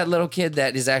 So you know that little kid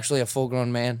that is actually a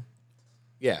full-grown man?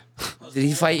 Yeah. Did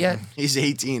he fight yet? He's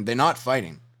 18. They're not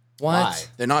fighting. What? Why?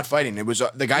 They're not fighting. It was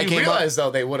the guy You came up. realize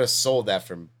though they would have sold that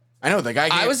from. I know the guy.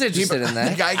 Came, I was interested in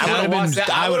that. The guy I came would've up. watched that.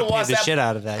 I would would've have watched paid the that- shit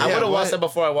out of that. I Yeah. would have watched what? that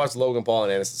before I watched Logan Paul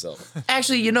and Anderson Silva.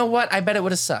 Actually, you know what? I bet it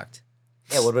would have sucked.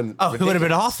 Yeah, it would have been. Oh, it would have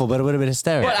been awful, but it would have been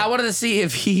hysterical. But I wanted to see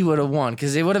if he would have won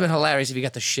because it would have been hilarious if he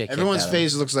got the shit. kicked Everyone's out of him.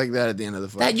 face looks like that at the end of the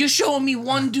fight. That you're showing me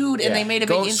one dude and Yeah. they made a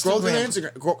Go big scroll through the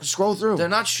Instagram. Instagram. Scroll through. They're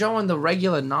not showing the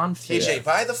regular non-face. AJ,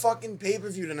 buy the fucking pay per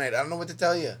view tonight. I don't know what to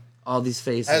tell you. All these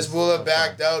faces. Hezbollah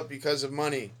backed out because of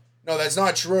money. No, that's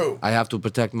not true. I have to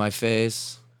protect my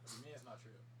face.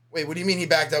 Wait, what do you mean he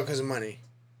backed out because of money?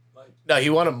 No, he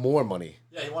wanted more money.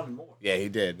 Yeah, he wanted more. Yeah, he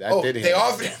did. I Oh, did. they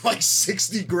offered him like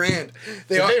 60 grand.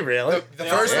 Did they really? The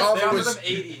first offer they offered was. them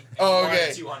 80. and Oh, he wanted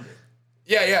okay. 200.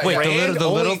 Yeah. Wait, yeah. the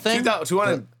little thing?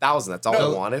 200,000. That's all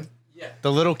No. they wanted. Yeah.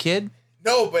 The little kid?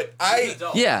 No, but He's an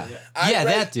adult. Yeah. I Yeah, read,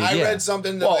 that dude, I yeah. read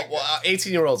something that. Well, like,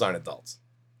 18-year-olds aren't adults.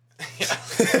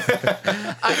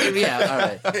 Yeah, all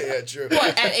right. yeah, true.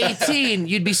 But at 18,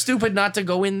 you'd be stupid not to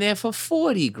go in there for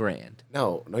 40 grand.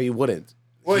 No, you wouldn't.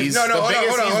 Wait, He's no, the hold on, biggest,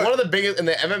 hold on, he's hold on. one of the biggest in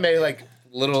the MMA like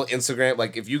little Instagram.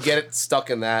 Like if you get it stuck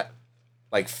in that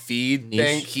like feed Niche.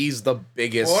 thing, he's the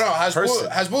biggest Hold on, person.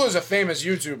 Hezbollah is a famous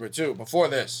YouTuber too. Before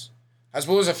this,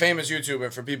 Hasbullah's a famous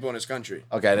YouTuber for people in his country.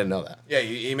 Okay, I didn't know that. Yeah,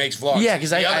 he makes vlogs. Yeah,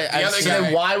 'cause The I- other- I- the other So guy.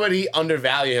 then why would he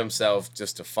undervalue himself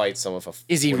just to fight someone for?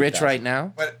 Is he rich 40,000? right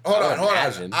now? But hold I on, would hold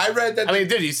imagine. on. I read that. I mean,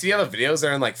 dude, you see other videos?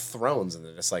 They're in like thrones, and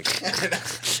they're just like,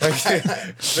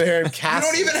 they're in you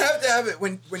castles. don't even have to have it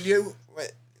when you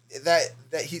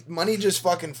money just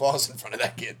fucking falls in front of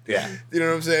that kid. Yeah. You know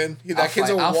what I'm saying? That kid's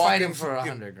a I'll fight walking him for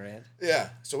fucking- 100 grand. Yeah.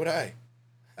 So would I.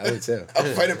 I would too. I'll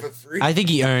fight him for free. I think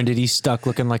he earned it. He's stuck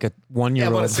looking like a 1-year-old. Yeah,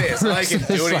 but it's not like he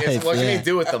can do it. Life, What can yeah. he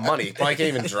do with the money? He probably can't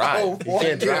even drive. Oh, He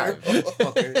can't drive.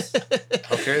 Hookers.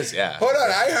 Hookers, yeah. Hold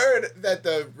on. I heard that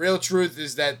the real truth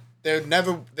is that they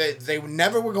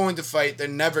never were going to fight. They're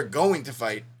never going to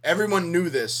fight. Everyone knew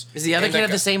this. Is the other And kid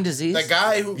have the same disease? The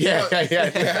guy who Yeah.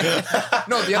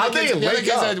 No, the How other big kid's, a the other leg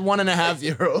kid's up? a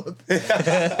 1.5-year-old.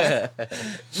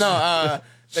 No,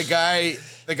 the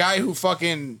guy who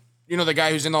fucking, you know, the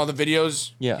guy who's in all the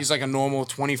videos. Yeah. He's like a normal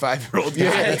 25-year-old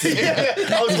guy.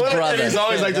 I was wondering brother. if he's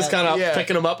always like just kind of Yeah.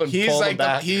 picking him up and He's pulling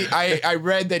like him back. I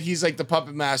read that he's like the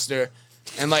puppet master,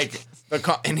 and like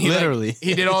and he Literally.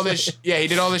 he did all this. He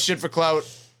did all this shit for clout,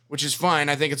 which is fine.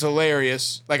 I think it's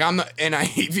hilarious. Like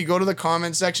if you go to the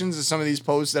comment sections of some of these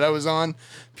posts that I was on,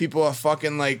 people are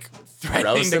fucking like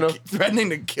Roasting him? threatening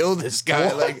to kill this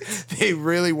guy. Like they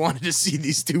really wanted to see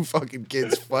these two fucking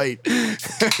kids fight.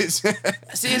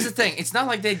 See, here's the thing. It's not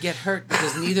like they'd get hurt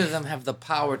because neither of them have the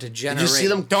power to generate. you see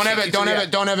them? Don't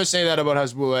ever say that about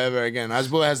Hasbulla ever again.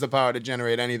 Hasbulla has the power to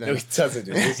generate anything. No, he doesn't.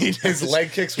 Dude. His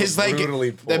leg kicks were His leg,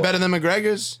 brutally poor. they're better than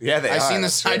McGregor's. Yeah, they I've are, seen the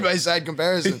that's true. side by side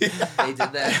comparison. They did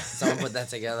that. Someone put that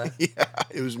together. Yeah,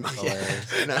 it was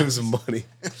Hilarious. It was money.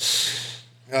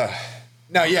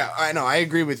 No, yeah, I know, I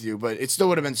agree with you, but it still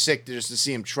would have been sick to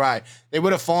see him try. They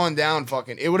would have fallen down,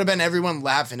 fucking. It would have been everyone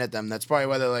laughing at them. That's probably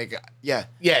why they're like, yeah,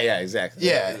 Yeah, exactly.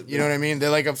 you know what I mean? They're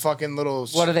like a fucking little.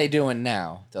 What are they doing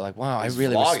now? They're like, wow, I He's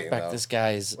really vlogging, respect though. this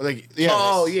guy's. like, yeah,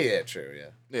 Oh, yeah, true,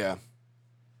 yeah. yeah.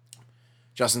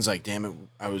 Justin's like, damn it,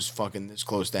 I was fucking this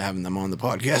close to having them on the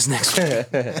podcast next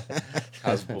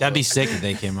week. That'd be sick if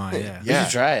they came on. Yeah. Yeah,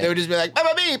 should try it. They would just be like,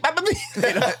 "Papa me, Papa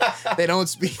me." They don't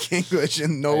speak English,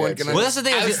 and no one can. Well, that's the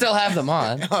thing. I would still have them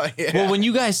on. Oh, yeah. Well, when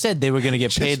you guys said they were going to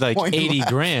get paid like point and 80 laugh.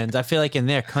 grand, I feel like in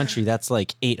their country that's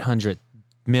like $800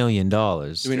 million.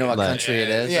 Do we know what Like, country it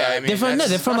is? yeah, I mean, They're from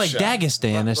that's like Russia.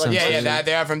 Dagestan or something. Yeah,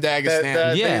 they are from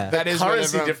Dagestan. Yeah. that is where they're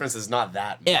currency from. difference is not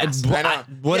that. Yeah, massive. I know.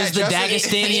 what Yeah, is the Justin-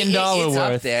 Dagestanian dollar It's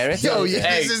worth? up there. It's Yo, up yeah,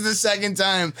 there. Hey. this is the second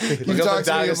time you Look up talked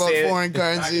the to me about Dagestan. foreign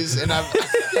currencies, and I've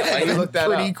you look that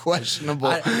pretty up. questionable.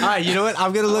 All right, you know what?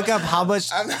 I'm gonna look up how much.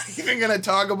 I'm not even gonna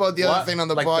talk about the other What? thing on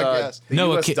the Like podcast. the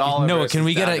Noah, US dollar Noah, versus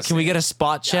can we get a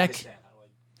spot check?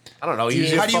 I don't know. How do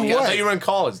you I what? thought you were in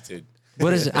college, dude.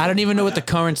 What is it? I don't even know what the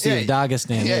currency Yeah, of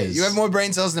Dagestan Yeah, is. you have more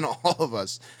brain cells than all of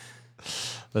us.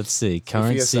 Let's see,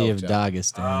 currency yourself, of John.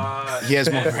 Dagestan. He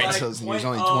has more brain cells than you. He's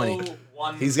only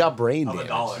 20. He's got brain of a damage.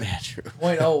 dollar. Yeah, true.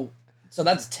 0.0. So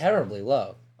that's terribly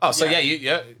low. Oh, so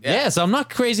Yeah. Yeah, so I'm not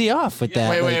crazy off with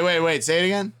that. Wait. Say it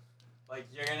again. Like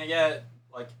you're gonna get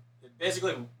like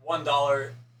basically $1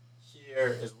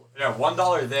 here is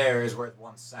 $1 there is worth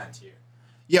 1 cent here.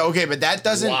 Yeah, okay, but that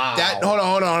doesn't. Wow. That hold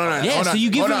on. Yeah, hold so on, you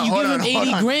give hold him on, you hold give on, him hold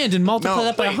 80 on. grand and multiply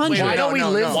that by wait, 100. why don't we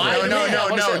live no, there? No, Yeah,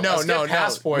 let's get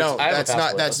passports. no. I have a That's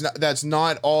not. passport. That's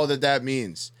not all that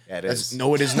means. Yeah, it That's- is.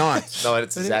 No, it is not. No,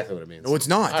 it's exactly what it means. No, it's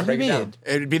not. All right, break it down.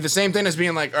 It'd be the same thing as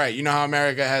being like, all right, you know how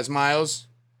America has miles?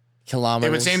 It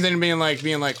Kilometers. would same thing being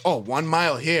like, oh, 1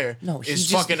 mile here No, he is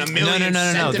just- fucking a No, million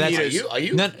no. centimeters. Are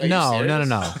you No, serious?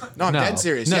 No, I'm dead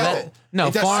serious. No, Yeah. that- no,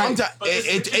 it does foreign. someti- But this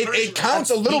is it conversion. counts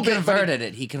a little He bit. but converted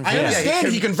it. He I converted it. understand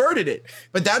he converted it,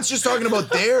 but that's just talking about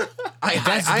their.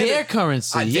 That's their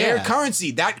currency. Their Yeah.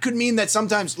 currency. That could mean that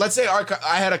sometimes, let's say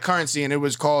I had a currency and it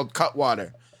was called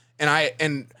Cutwater, and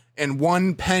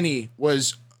 1 penny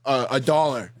was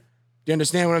 $1. Do you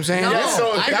understand what I'm saying? No, Yeah,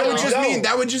 so I that would don't just know.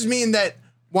 mean that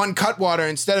 1 Cutwater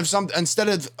instead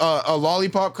of a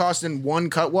lollipop costing 1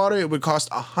 Cutwater, it would cost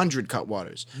 100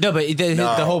 Cutwaters. No, but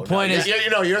the whole point is You're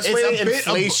explaining a bit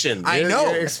of- inflation. I know.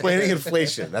 You're explaining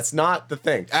inflation. That's not the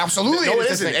thing. Absolutely No, it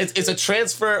it is the isn't. thing. It's a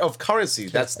transfer of currency.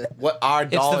 That's what our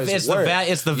dollar is worth.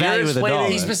 it's the value of the dollar.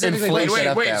 He specifically Wait, looked it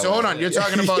up that so way. hold on. You're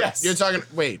talking about. Yes.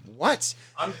 Wait, what?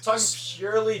 I'm talking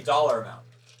purely dollar amount.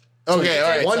 Okay, all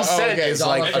right. 1 cent okay, is so-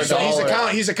 like okay, a so dollar.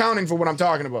 he's accounting for what I'm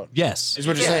talking about. yes. Is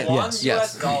what you're Yeah, saying? one Yes.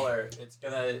 US dollar, it's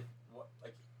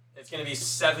gonna be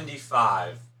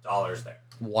 $75 there.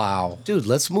 Wow. Dude,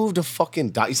 let's move to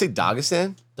fucking. You say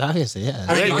Dagestan? Obviously, yeah.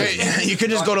 I mean, you could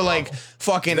just go to like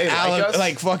fucking They like us?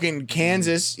 like fucking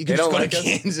Kansas. You could They just don't go like to us?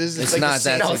 Kansas. It's like not the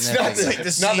same- that no, it's not significant. like the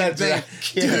Not same that thing,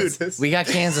 dude. Kansas. We got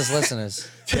Kansas listeners.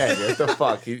 Yeah, dude, what the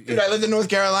fuck? Dude, I lived in North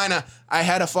Carolina. I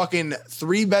had a fucking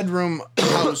 3-bedroom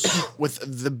house with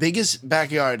the biggest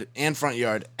backyard and front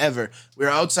yard ever. We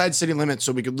were outside city limits,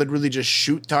 so we could literally just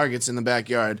shoot targets in the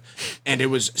backyard, and it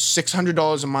was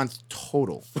 $600 a month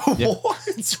total. What?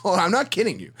 So I'm not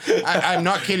kidding you. I'm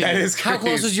not kidding That you. is How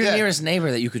close was your Yeah. nearest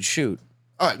neighbor that you could shoot?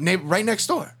 Right next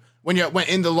door. When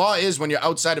the law is when you're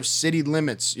outside of city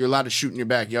limits, you're allowed to shoot in your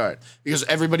backyard because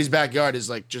everybody's backyard is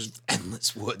like just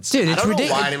endless woods. Dude, I it's don't know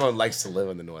ridiculous. why anyone likes to live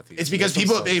in the Northeast. It's because It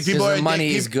people makes are the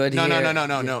money is good No, here.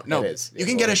 no. It is. You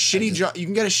can get a shitty job. You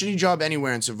can get a shitty job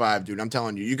anywhere and survive, dude. I'm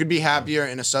telling you. You could be happier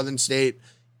in a southern state.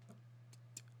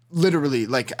 Literally,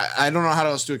 like I don't know how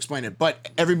else to explain it, but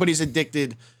everybody's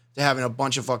addicted to having a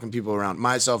bunch of fucking people around,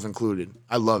 myself included.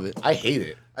 I love it. I hate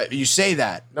it. You say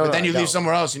that, No, but no, then I you leave don't.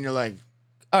 somewhere else and you're like,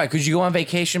 All right, could you go on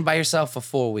vacation by yourself for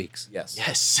 4 weeks? Yes.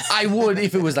 yes. I would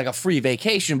if it was like a free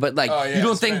vacation, but like Oh, yeah, you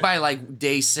don't that's think right. by like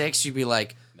day 6 you'd be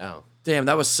like, No. damn,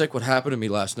 that was sick. What happened to me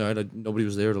last night? Nobody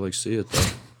was there to like see it though.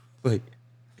 Like,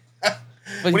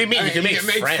 What do you mean? You can you make, can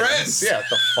make friends. friends. Yeah, what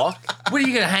the fuck? what are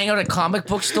you gonna hang out at comic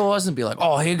book stores and be like,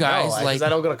 oh, hey guys, No, like, I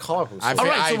don't go to comic book I stores. all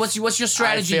feel- right. So I- what's your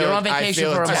strategy? feel- You're on I vacation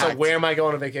feel for a attacked. So month. where am I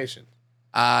going on vacation?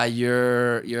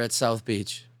 You're at South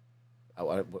Beach,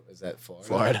 What is that Florida?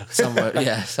 Florida. somewhere.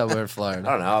 Yeah, somewhere in I Florida.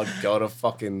 don't know. I'll go to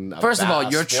fucking. First of all,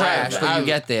 you're trash when you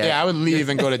get there. Yeah, I would leave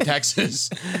and go to Texas.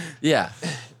 Yeah,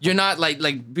 you're not like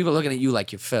people looking at you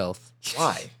like you're filth.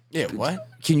 Why? Yeah, what?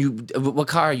 Can you? What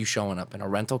car are you showing up in? A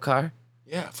rental car?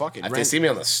 Yeah, fuck it. If they see me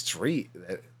on the street,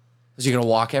 Is you gonna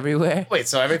walk everywhere? wait.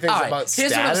 So everything's All right, about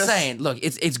here's status. what I'm saying. Look,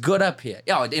 it's good up here.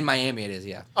 Oh, in Miami it is.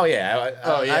 Yeah. Oh yeah.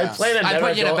 Oh, yeah. I plan to I never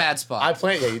put you in a go- bad spot. I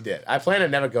plan. Yeah, you did. I plan to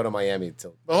never go to Miami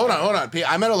till. But hold on. Pete,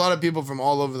 I met a lot of people from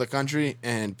all over the country,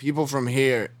 and people from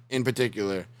here in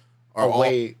particular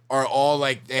are all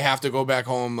like they have to go back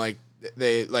home. Like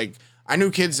they like I knew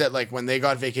kids that like when they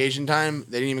got vacation time,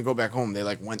 they didn't even go back home. They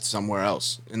like went somewhere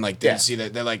else and like didn't Yeah. see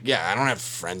that. They're like, yeah, I don't have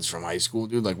friends from high school,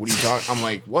 dude. Like, what are you talking? I'm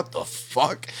like, what the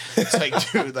fuck? It's like,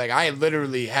 dude, like I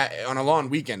literally on a long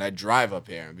weekend, I'd drive up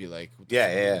here and be like,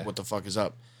 what the fuck is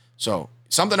up? So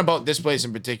something about this place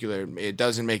in particular, it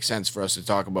doesn't make sense for us to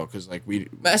talk about because like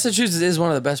Massachusetts is one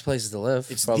of the best places to live.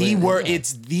 it's probably.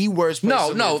 It's the worst. Place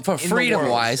to No, live for in the freedom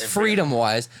world.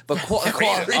 wise, but Oh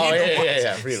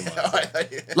yeah. Freedom.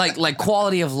 like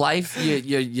quality of life,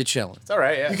 you're chilling. It's all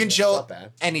right. Yeah. You can It's chill not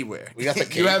bad. anywhere. We got the You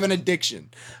cake. have an addiction.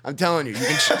 I'm telling you, you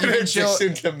can chill.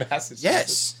 Addiction to Massachusetts.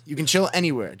 Yes, you can chill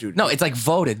anywhere, dude. No, it's like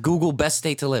voted Google best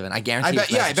state to live in. I guarantee. I bet.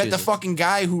 it's Yeah, I bet the Massachusetts. fucking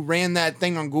guy who ran that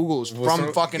thing on Google is from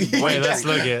from- fucking. Wait, let's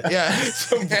look at. Yeah,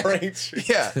 Some Braintree.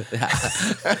 yeah.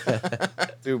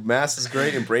 Dude, Mass is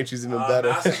great and Braintree's even Mass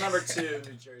better. is number 2, New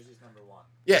Jersey's number 1.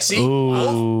 Yeah. See. Ooh.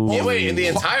 Oh, wait, in the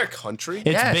entire country? It's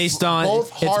Yes, based on both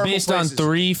it's horrible based on places.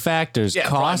 3 factors: Yeah,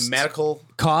 cost, medical.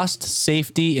 cost,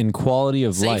 safety, and quality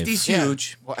of Safety's life. Yeah.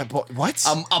 huge. What? A bear's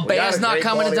got a not great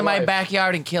coming quality into of my life.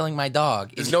 backyard and killing my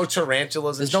dog. There's no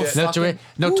tarantulas and There's no shit. No, fucking-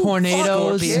 no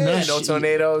tornadoes, scorpions. no, Yeah, no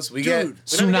tornadoes. We get Dude,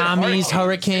 we don't get tsunamis,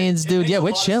 hurricanes, It dude. makes Yeah, a we're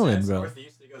lot of chilling, sense. bro.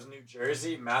 Northeast, it goes New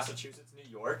Jersey, Massachusetts, New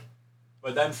York,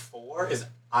 but then 4 is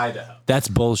Idaho. That's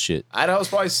bullshit. Idaho's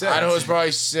probably sick. Idaho's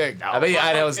probably sick. I bet you But,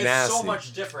 Idaho's it's nasty. so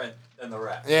much different than the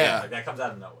rest. Yeah. Like, that comes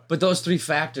out of nowhere. But those 3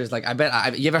 factors, like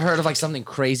you ever heard of like something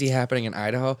crazy happening in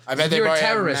Idaho? I bet If they you're a probably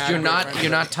have terrorist. You're mad not.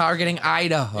 You're not targeting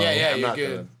Idaho. Yeah, yeah, I'm you're not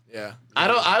good. gonna-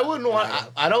 Yeah. I wouldn't want.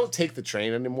 I don't take the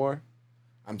train anymore.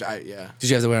 Yeah. Did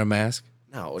you have to wear a mask?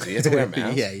 No, do you have to wear a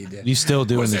mask? Yeah, you did. You still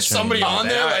doing Was the there train. somebody on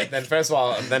there? All right, Like, then first of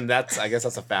all, then I guess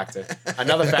that's a factor.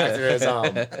 Another factor is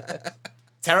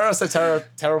terrorists are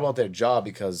terrible at their job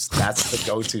because that's the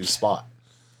go-to spot.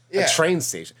 yeah. A train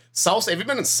station. South. Have you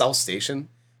been in South Station?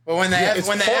 But when the Yeah, it's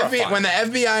horrifying. when the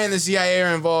FBI and the CIA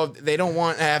are involved, they don't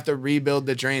want to have to rebuild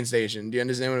the train station. Do you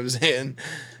understand what I'm saying?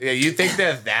 Yeah, you think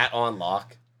they're that on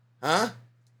lock? Huh?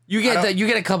 You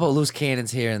get a couple of loose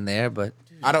cannons here and there, but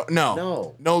I don't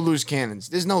know. No loose cannons.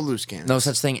 There's no loose cannons. no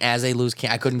such thing as a loose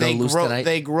cannon. I couldn't they go loose grow. tonight.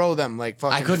 They grow them like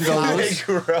fucking. I couldn't go flowers.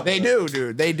 loose. They do,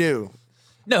 dude. They do.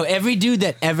 No, every dude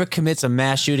that ever commits a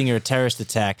mass shooting or a terrorist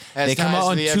attack, Has they come ties out to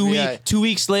on the 2 FBI. 2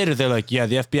 weeks later. They're like, yeah,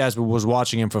 the FBI was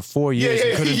watching him for 4 years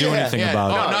and couldn't do anything about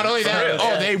Oh, it. not only for that. real,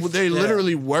 Oh, yeah. they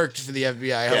literally worked for the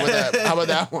FBI. How about that? How about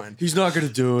that one? He's not gonna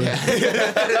do it.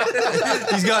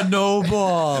 He's got no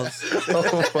balls.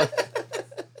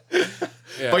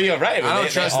 But you're right. I don't they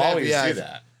trust the always FBI. do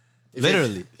that.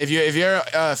 Literally. If you're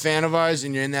a fan of ours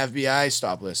and you're in the FBI,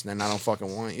 stop listening. I don't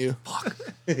fucking want you. Fuck.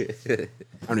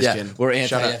 I'm just Yeah, kidding. we're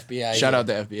Shout out- anti-FBI Shout here. out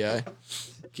the FBI.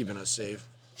 keeping us safe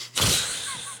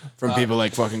from people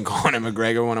like fucking Conor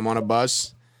McGregor when I'm on a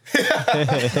bus.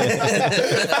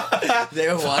 They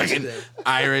were watching it.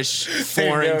 Irish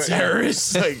foreign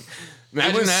terrorists. Like,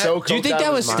 imagine was that. so Do you think coked out that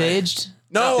of was his mind. staged?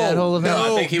 No, That whole event?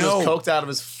 no, I think he no. was coked out of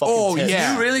his fucking Oh, tits.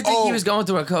 yeah. You really think Oh. he was going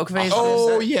through a coke phase?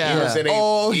 Oh, He yeah. was in a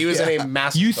Oh, he was yeah. in a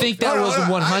massive. You think that No, no, was a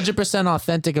no, 100%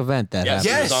 authentic event that Yes. happened?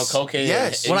 Yes. He was on cocaine.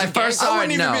 Yes. When I first saw I it,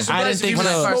 wouldn't even no. be I surprised didn't if think he was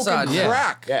so. When I first smoking saw it, yeah.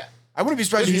 crack. Yeah. I wouldn't be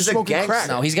surprised if he was He's a smoking gangster. crack.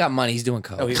 No, he's got money. He's doing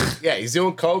coke. No, he's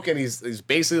doing coke and he's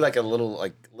basically like a little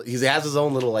like he has his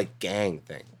own little like gang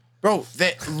thing. Bro,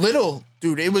 that little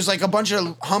dude, it was like a bunch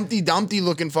of Humpty Dumpty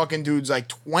looking fucking dudes, like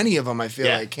 20 of them, I feel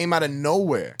Yeah. like, came out of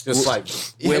nowhere. Just like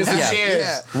Will- here's the yeah.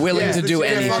 cheers. Willing to do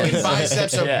Their anything. fucking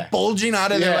biceps are Yeah. bulging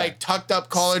out of their Yeah. like tucked up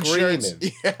collared shirts.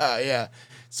 Screaming. Yeah, yeah.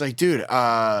 It's like, dude, what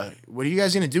are you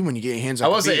guys gonna do when you get your hands I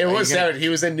on? wasn't. the beat? It Are was you gonna- Saturday. He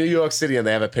was in New York City, and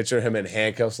they have a picture of him in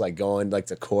handcuffs, like going like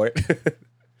to court. fucking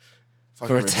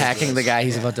For attacking the ridiculous. guy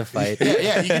he's about to fight. Yeah,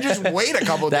 yeah. You can just wait a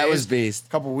couple That days. was beast.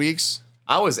 couple weeks.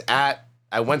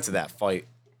 I went to that fight.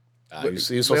 He was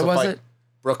supposed Where to was fight it?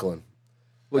 Brooklyn.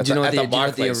 Well, At do you know what the do you know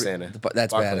what Barclays Center.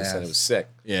 That's Barclays badass. Center was sick.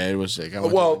 Yeah, it was sick.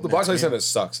 Well, the Barclays Center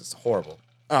sucks. It's horrible.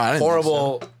 Oh, I didn't think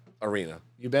Horrible arena.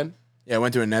 You been? Yeah, I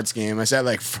went to a Nets game. I sat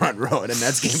like front row at a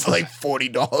Nets game for like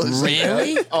 $40.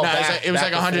 Really? Oh, No, it was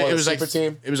like 100. before It the was like super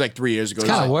team. It was like 3 years ago. It's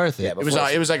kind of worth it. Yeah, It was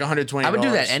it was like $120. I would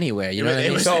do that anywhere. You know what I It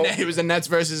mean? was, So- it was the Nets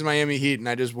versus Miami Heat, and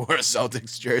I just wore a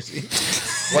Celtics jersey.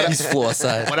 He's floor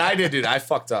side. What I did, dude, I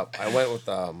fucked up. I went with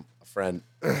a friend,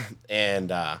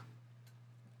 and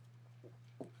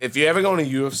if you ever go to a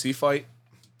UFC fight,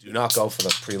 do not go for the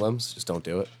prelims. Just don't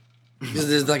do it. Because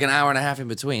there's like an hour and a half in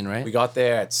between, right? We got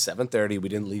there at 7:30. We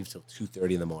didn't leave till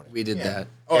 2:30 in the morning. We did that.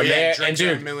 Oh And yeah, there- drinks and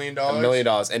are dude, $1 million. $1 million.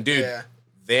 And dude, Yeah.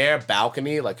 their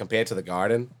balcony, like compared to the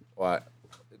Garden, what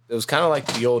it was kind of like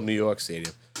the old New York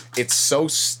Stadium. It's so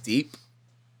steep,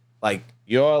 like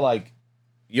your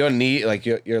knee, like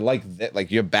you're like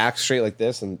your back straight like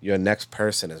this, and your next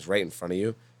person is right in front of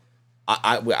you.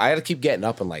 I had to keep getting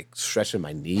up and like stretching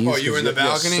my knees. Oh, you were in the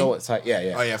 'cause you're balcony? So tight. Yeah,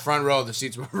 yeah. Oh yeah, front row. The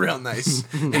seats were real nice.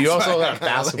 You also I had a kinda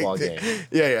basketball liked it. game.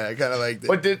 Yeah, I kind of liked it.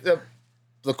 But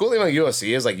the cool thing about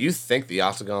UFC is like you think the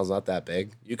octagon's not that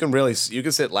big. You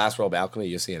can sit last row balcony.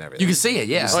 You're seeing everything. You can see it,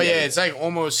 yeah. oh yeah, it's like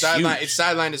almost sideline. huge. It's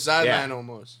sideline to sideline Yeah.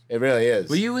 almost. It really is.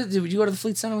 Would you go to the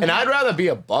Fleet Center? with And him? I'd rather be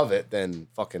above it than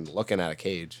fucking looking at a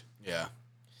cage. Yeah.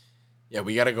 Yeah,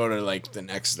 we got to go to like the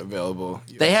next available.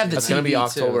 They have the It's gonna be TV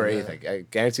October too, 8th. I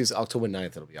guarantee it's October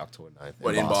 9th. It'll be October 9th.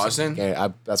 What, in Boston?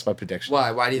 That's my prediction.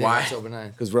 Why? Why do you think Why? October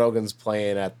 9th? Because Rogan's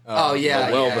playing at. Oh yeah,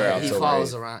 the Wilbur yeah. He October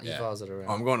follows 8th. around. He Yeah. follows it around.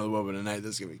 Oh, I'm going to the Wilbur tonight.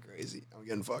 This is gonna be crazy. I'm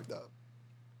getting fucked up.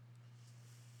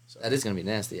 That is gonna be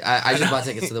nasty. I just bought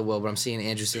tickets to the Wilbur. I'm seeing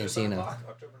Andrew Santino.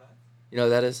 October 9th. You know who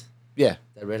that is? Yeah.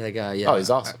 That redhead guy. Yeah. Oh, he's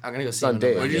awesome. I'm gonna go see on him. in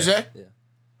Dave. November. What'd you say? Yeah.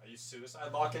 Are you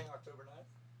suicide locking October 9th?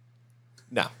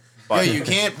 No. Yo, But you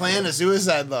can't plan a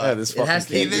suicide lock. Yeah, this It has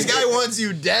fucking to Hey, kid. this guy wants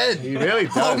you dead. He really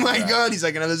does. Oh my bro. god, he's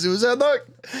like another suicide lock.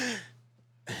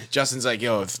 Justin's like,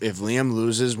 yo, if Liam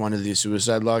loses one of these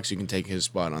suicide locks, you can take his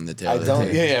spot on the tail. I of the don't.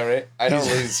 tape. Yeah, right. I don't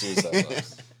lose suicide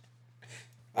locks.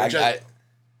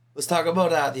 Let's talk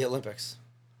about the Olympics.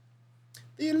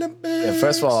 The Olympics. Yeah,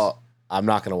 first of all, I'm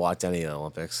not gonna watch any of the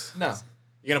Olympics. No.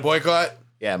 you gonna boycott?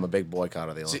 Yeah, I'm a big boycott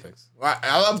of the Olympics. Well,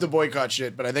 I love to boycott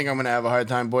shit, but I think I'm gonna have a hard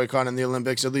time boycotting the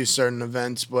Olympics, at least certain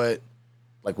events. But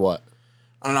Like what?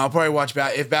 I don't know. I'll probably watch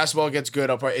if basketball gets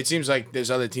good. I'll probably. It seems like there's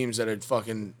other teams that are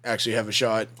fucking actually have a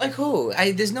shot. Like who?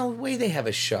 There's no way they have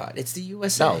a shot. It's the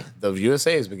USA. No, the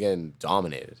USA has been getting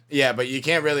dominated. Yeah, but you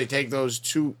can't really take those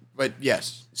two. But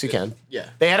yes, So you can. yeah.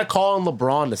 They had to call on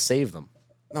LeBron to save them.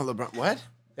 No, LeBron. What?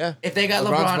 Yeah. If they got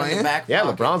LeBron's LeBron in playing? the back, Yeah,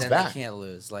 pocket, LeBron's then back. They can't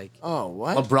lose. Like Oh,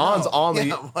 what? LeBron's No. on the.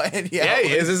 Yeah, what? Yeah,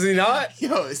 he is he not?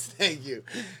 Yo, thank you.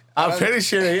 I'm pretty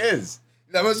sure he is.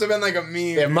 That must have been like a meme.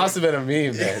 It must have been a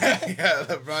meme, man. Yeah,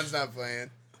 LeBron's not playing.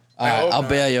 all right, hope I'll not.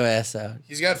 bail your ass out.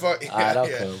 He's got fuck. I don't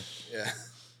yeah, know. yeah.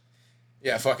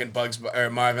 Yeah, fucking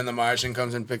Marvin the Martian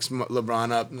comes and picks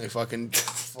LeBron up, and they fucking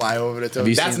fly over to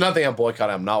Tokyo. That's nothing I'm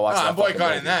boycotting. I'm not watching. No, I'm that fucking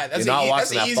boycotting movie. that. That's You're not that's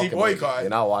watching an that easy fucking movie. boycott. You're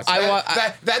not watching.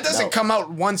 That doesn't No. come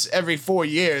out once every 4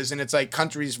 years, and it's like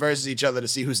countries versus each other to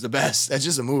see who's the best. That's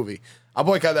just a movie. I'll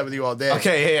boycott that with you all day.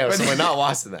 Okay, yeah. But- So we're not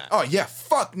watching that. Oh yeah,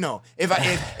 fuck no. If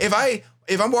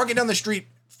I'm walking down the street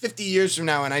 50 years from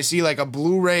now and I see like a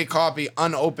Blu-ray copy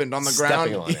unopened on the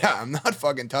Stepping ground, on it. yeah, I'm not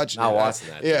fucking touching Not it. watching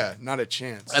that. Yeah, not a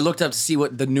chance. I looked up to see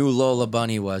what the new Lola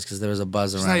Bunny was because there was a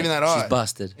buzz around. not even it. that hot. She's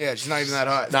busted. Yeah, she's not even that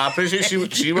hot. Nah, I'm pretty sure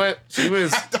she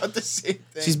was. I thought the same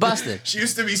thing. She's busted. She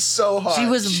used to be so hot. She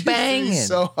was used to be banging.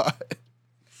 so hot.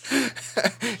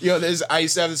 Yo, I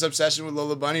used to have this obsession with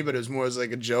Lola Bunny, but it was more as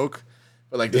like a joke.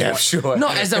 But like, Yeah, this sure. No,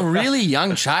 as a really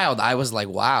young child, I was like,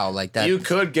 wow, like that. You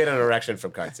could get an erection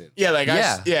from cartoons. yeah, like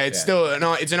Yeah. it's Yeah. still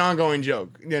no, it's an ongoing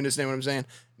joke. You understand what I'm saying?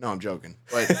 No, I'm joking.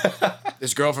 But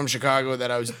this girl from Chicago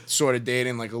that I was sort of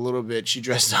dating like a little bit, she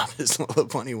dressed up as Lola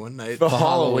Bunny one night For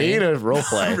Halloween or role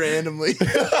play? randomly.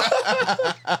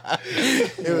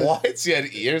 What? She had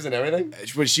ears and everything?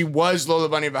 But she was Lola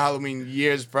Bunny for Halloween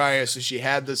years prior, so she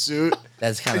had the suit.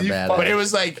 That's kind of You bad. But it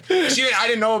was like I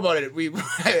didn't know about it.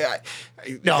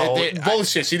 No, they-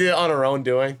 bullshit. She did it on her own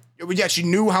doing. yeah, she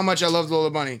knew how much I loved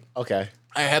Lola Bunny. Okay.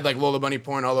 I had like Lola Bunny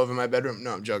porn all over my bedroom.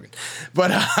 No, I'm joking.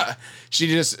 But she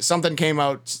just something came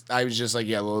out. I was just like,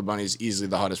 yeah, Lola Bunny is easily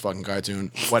the hottest fucking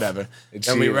cartoon. Whatever. And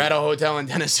And we she- were at a hotel in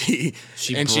Tennessee.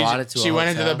 She and brought it to She a went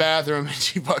into hotel? the bathroom and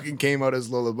she fucking came out as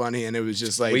Lola Bunny, and it was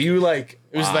just like Were you like?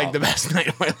 it was like the best night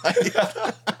of my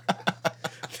life.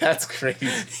 That's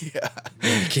crazy.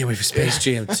 Can't wait for Space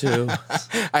Jam 2.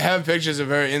 I have pictures of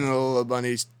her in the Lola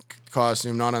Bunny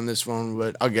costume, not on this phone,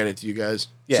 but I'll get it to you guys.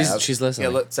 Yeah, She's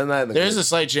listening. Yeah, send that in the There's group. a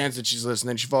slight chance that she's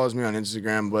listening. She follows me on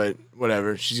Instagram, but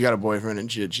whatever. She's got a boyfriend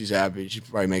and shit. She's happy. She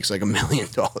probably makes like $1 million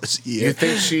a year. You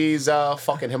think she's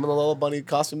fucking him in the little bunny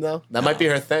costume though? That might be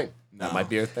her thing. That might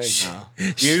be her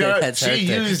thing. You know, That's her she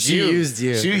thing. used She you. used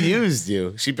you. She used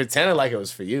you. She pretended like it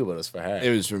was for you, but it was for her. It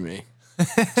was for me.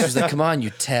 She was like, come on,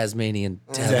 you Tasmanian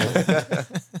devil.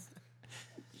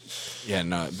 Yeah,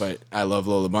 no, but I love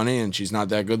Lola Bunny, and she's not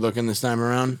that good looking this time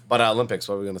around. But Olympics,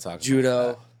 what are we gonna talk about?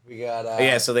 Judo. We got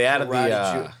Yeah, so they added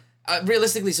karate, the.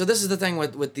 realistically, so this is the thing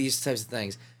with these types of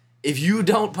things. If you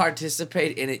don't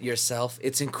participate in it yourself,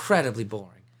 it's incredibly boring.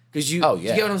 Because you, Oh,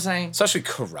 yeah. you get what I'm saying? Especially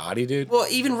karate, dude. Well,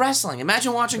 even wrestling.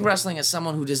 Imagine watching wrestling as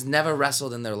someone who just never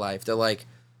wrestled in their life. They're like,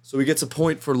 so he gets a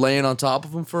point for laying on top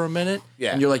of him for a minute.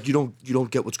 Yeah. And you're like, you don't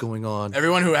get what's going on.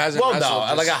 Everyone who hasn't Well, wrestled no,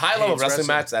 just like a high level hates wrestling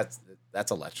match. That's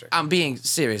electric. I'm being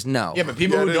serious. No. Yeah, but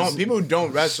people Yeah, who it don't is. people who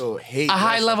don't wrestle hate a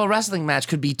high wrestling. level wrestling match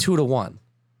could be 2-1.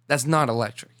 That's not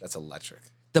electric. That's electric.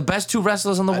 The best two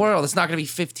wrestlers in the world, it's not going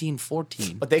to be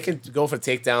 15-14. But they can go for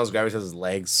takedowns, grab each other's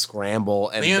legs, scramble,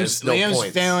 and Liam's, there's no Liam's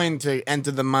points. failing to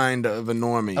enter the mind of a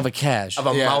normie. Of a cash. Of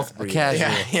a Yeah. mouth A breather.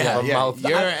 casual. yeah, Of a mouth.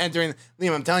 You're entering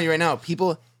Liam, I'm telling you right now,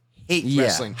 people hate Yeah.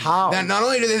 wrestling. How? Now, not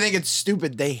only do they think it's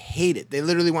stupid, they hate it. They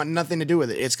literally want nothing to do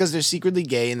with it. It's because they're secretly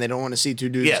gay and they don't want to see two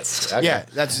dudes. Yes. Okay. Yeah,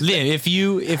 that's Liam, if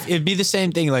it'd be the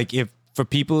same thing, like if for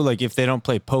people like if they don't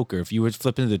play poker, if you were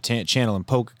flipping to the channel and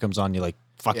poker comes on, you're like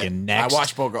fucking Yeah, I next.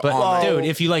 watch poker but all night. dude,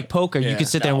 if you like poker, you Yeah. can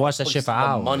sit there and watch that shit for The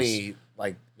hours. money,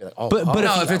 like, you're like, oh, But- but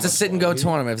no, if if you- it's a sit and go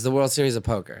tournament, if it's the World Series of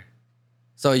Poker.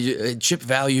 So you chip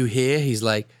value here, he's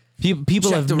like, People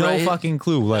Check have the no rate. fucking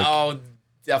clue. Like, oh,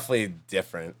 definitely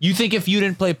different. you think if you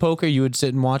didn't play poker, you would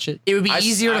sit and watch it? it would be I-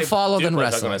 easier I to follow do than play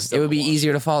poker, wrestling. I still It would be watch.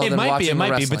 easier to follow It than might watching be, a but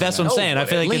wrestling that's what I'm match. saying. I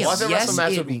feel like Liam, it's Wasn't yes, wrestling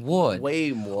match it would be would.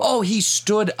 way more. Oh, he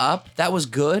stood up. That was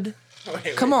good.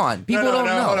 Come on, people don't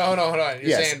know. Hold on. You're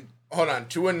Yes. saying, hold on,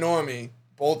 to a normie,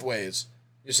 both ways.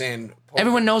 You're saying, poker.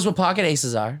 Everyone knows what pocket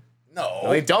aces are. no. No,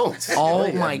 they don't. Oh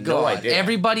They my have no god! idea.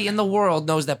 Everybody in the world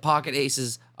knows that pocket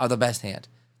aces are the best hand.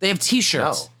 They have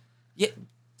T-shirts. No. Yeah,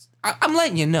 I'm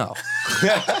letting you know.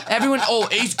 Everyone, oh,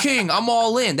 ace king, I'm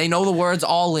all in. They know the words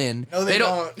all in. No, they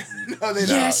don't. No, they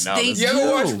Yes, don't. No, they this- You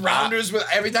ever watch do. Rounders with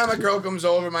every time a girl comes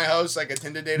over my house, like a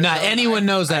Tinder date? or Nah, something, anyone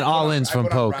knows that I put all on- in's I from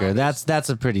put on poker. Rounders. That's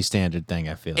a pretty standard thing.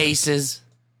 I feel like. Aces.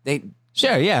 They.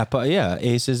 Sure, yeah, but yeah,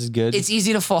 aces is good. It's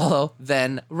easy to follow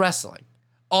than wrestling.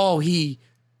 Oh, he.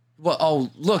 Well, oh,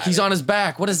 look, he's on his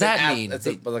back. What does that mean? It's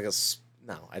but like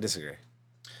no, I disagree.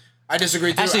 I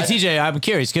disagree too. Actually, I- TJ, I'm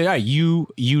curious. 'Cause, all right, you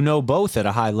know both at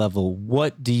a high level.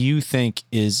 What do you think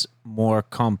is more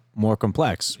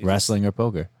complex, wrestling or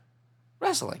poker?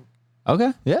 Wrestling.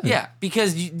 Okay, yeah, Yeah,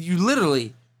 because you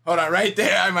literally. Hold on, right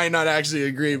there. I might not actually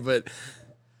agree, but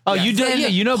Oh, you do. Then Yeah,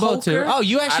 you know both too. poker? Oh,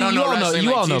 you I actually don't you know all know wrestling you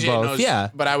like all know TJ both. knows, Yeah.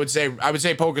 but I would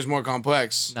say poker's more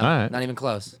complex. No, All right. not even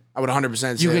close. I would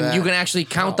 100% say You can that. you can actually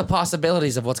count the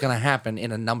possibilities of what's going to happen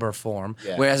in a number form.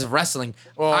 Yeah. Whereas wrestling,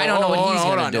 Well, I don't know what hold he's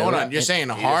on, going to do. Hold on, you're saying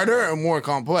harder or more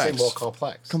complex? Say more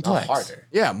complex. Complex. Not harder.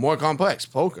 Yeah, more complex.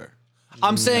 Poker.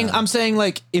 I'm saying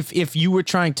like if you were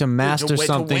trying to master to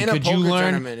something, win a could you poker learn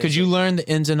tournament could is you like- learn the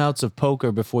ins and outs of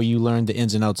poker before you learn the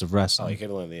ins and outs of Oh, wrestling? you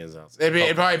can learn the ins and outs.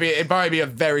 It'd probably be a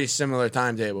very similar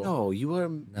timetable. No, you are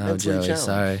No, mentally Joey, challenged.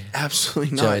 sorry.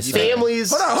 Absolutely Joey, not. sorry.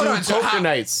 Families Hold on. do So poker how-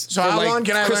 nights. So for, how like, long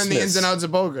can I learn the ins Christmas. and outs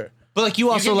of poker? But like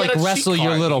you also can like get a cheat wrestle your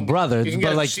card. little You brother, can but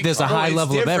get a like cheat there's a card. high It's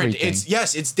level of different.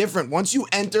 everything. It's different. Once you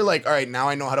enter, like, all right, now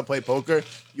I know how to play poker.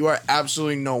 You are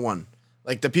absolutely no one.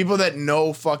 Like the people that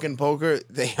know fucking poker,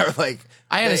 they are like.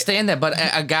 I understand that, but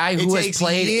a guy who It has takes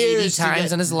played 80 years to times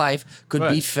get- in his life could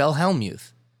Right. beat Phil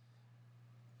Hellmuth.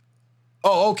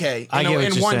 Oh, okay. I get what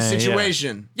in you're one saying, yeah.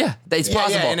 situation. Yeah, it's Yeah,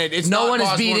 possible. and it's no not one is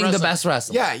possible in beating the wrestling. best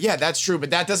wrestler. Yeah, that's true. But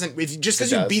that doesn't. Just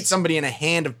because It you does. beat somebody in a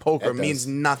hand of poker It means does.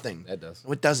 nothing. It does.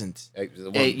 No, it doesn't.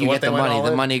 Hey, you get the money.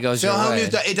 The money goes Phil your way.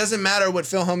 Hellmuth. It doesn't matter what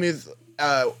Phil Hellmuth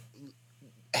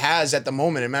has at the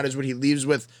moment. It matters what he leaves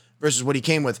with versus what he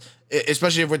came with.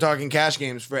 Especially if we're talking cash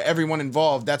games for everyone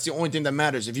involved. That's the only thing that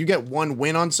matters. If you get one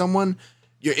win on someone,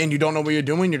 and you don't know what you're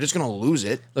doing, you're just gonna lose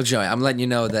it. Look, Joey, I'm letting you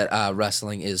know that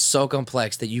wrestling is so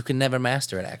complex that you can never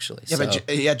master it. Actually, Yeah, so. but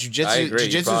I jujitsu agree.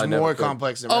 You is probably never more could.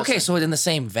 complex than Okay, wrestling. so in the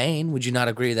same vein, would you not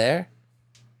agree there?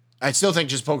 I still think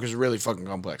just poker is really fucking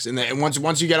complex. And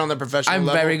once you get on the professional I'm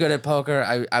level, very good at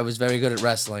poker. I was very good at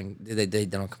wrestling. They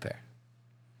don't compare.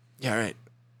 Yeah, right.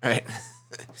 Right.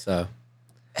 So,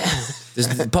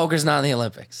 poker's not in the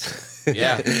Olympics.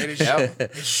 Yeah.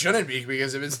 It shouldn't be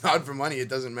because if it's not for money, it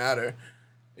doesn't matter.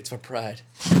 It's for pride.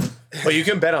 But you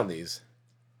can bet on these.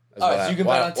 That's Oh, why so you can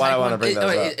why- bet on why I want to Taekwondo. bring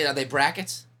those up. Are they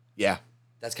brackets? Yeah.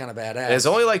 That's kind of badass. There's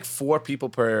only like 4 people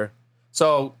per.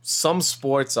 So some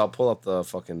sports, I'll pull up the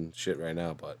fucking shit right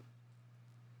now, but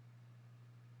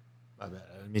My bad.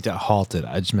 I didn't mean to halt it.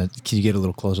 I just meant, can you get a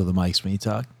little closer to the mics when you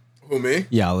talk? Who, me?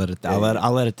 Yeah, I'll let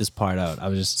it this part out. I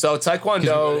was just so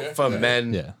Taekwondo for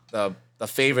men, Yeah. the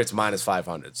favorite's minus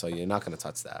 500, so you're not gonna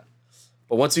touch that.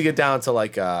 But once you get down to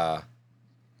like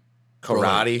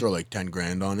karate, Throw like 10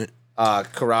 grand on it.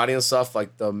 karate and stuff,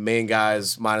 like the main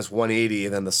guy's minus 180,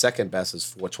 and then the second best is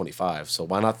 425. So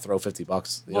why not throw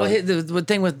 $50? You Well, know? the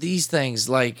thing with these things,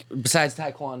 like besides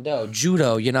Taekwondo,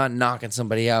 judo, you're not knocking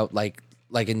somebody out like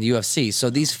in the UFC. So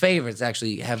these favorites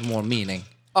actually have more meaning.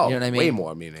 Oh, you know what I mean? way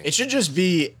more meaning. It should just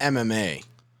be MMA.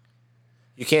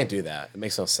 You can't do that. It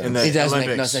makes no sense. In the- It does make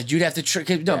no Olympics. sense. You'd have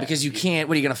to because you can't.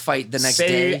 What are you gonna fight the next Say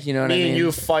day? You know what I me mean? and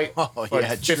you fight Oh, for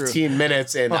yeah, true. 15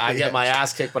 minutes, and I yeah, get my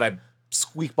ass kicked, but I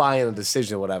squeak by in a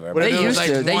decision or whatever. What They if it was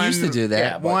used to. They used to do that.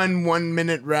 Yeah, but- 1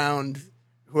 minute round.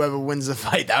 Whoever wins the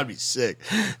fight, that would be sick.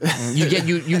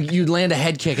 You land a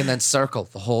head kick and then circle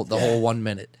the whole 1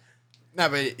 minute. No,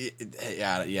 but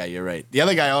yeah, you're right. The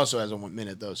other guy also has a 1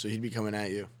 minute though, so he'd be coming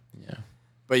at you. Yeah.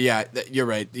 But yeah, you're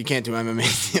right. You can't do MMA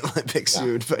in the Olympics,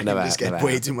 dude. But you never- just get never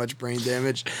way happened. too much brain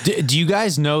damage. Do you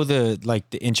guys know the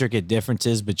intricate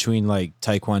differences between like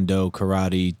Taekwondo,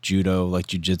 karate, judo, like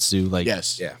jujitsu? Like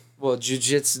Yes. yeah. Well,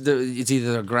 jujitsu, it's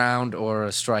either a ground or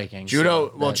a striking. Judo.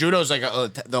 so Well, that- judo's like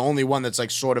the only one that's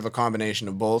like sort of a combination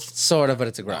of both. sort of, but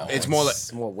it's a ground. It's more like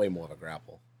way more of a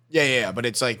grapple. yeah, but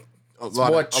it's like a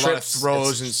lot more of trips.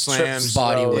 throws and It's slams. trips,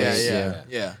 Body throws, weight, yeah.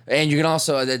 yeah. And you can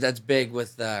also that's big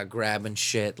with grabbing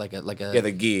shit like a Yeah,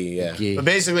 the gi. Yeah. gi. But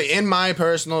basically, in my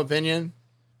personal opinion,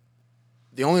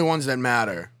 the only ones that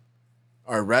matter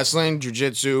are wrestling,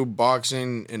 jiu-jitsu,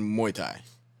 boxing, and Muay Thai.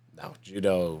 No,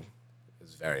 judo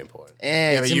is very important.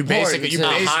 And but it's you important basically- to- you A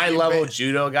basically- high level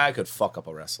judo guy could fuck up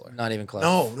a wrestler. not even close.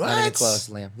 No, not even what? close,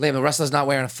 Liam. Liam, a wrestler's not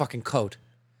wearing a fucking coat.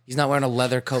 He's not wearing a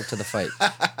leather coat to the fight.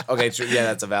 Okay, true. Yeah,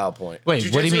 that's a valid point. wait,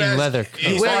 what do you Jiu-jitsu mean has- leather?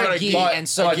 He's You wear not a gi, but- and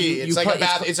so but you- it's you like play- a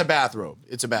bath. It's a bathrobe.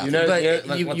 It's a bathrobe. You know, But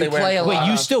like you what they wear- play a lot.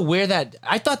 Wait, you still wear that?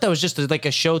 I thought that was just like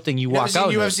a show thing you You ever walk seen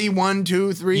out. UFC 1,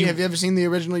 2, 3? Have you ever seen the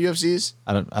original UFCs?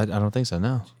 I don't think so.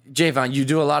 No. Javon, you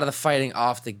do a lot of the fighting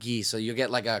off the gi, so you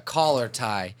get like a collar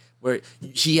tie where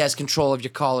he has control of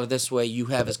your collar this way, you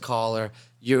have his collar.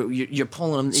 You're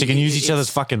pulling him. So you can use each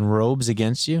other's fucking robes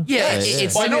against you. Yeah,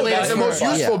 it's Well, I know simulated that's the for- most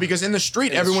useful yeah. because in the street,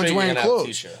 In the everyone's street, wearing you're gonna have a clothes.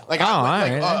 t-shirt on.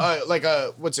 Like, Oh, like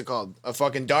a what's it called? A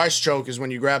fucking Darce choke is when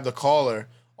you grab the collar.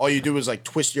 All you do is like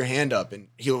twist your hand up, and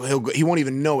he won't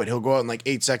even know it. He'll go out in like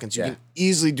 8 seconds. You Yeah. can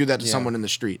easily do that to someone in the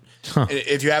street.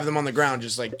 If you have them on the ground,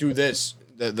 just like do this.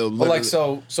 They'll But like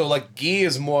literally- so like gi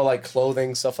is more like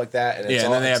clothing stuff like that, and it's Yeah,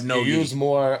 and then they have no you gi. use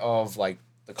more of like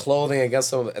the clothing against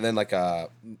them, and then like a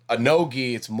no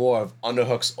gi, it's more of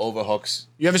underhooks, overhooks.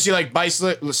 You ever see like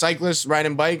cyclists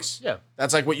riding bikes? Yeah.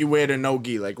 That's like what you wear to no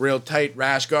gi, like real tight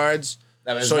rash guards.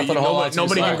 That means So nothing you- to hold nobody- on to,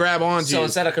 nobody so- can grab onto So you.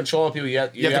 instead of controlling people, you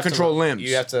have to control limbs.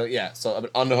 You have to so an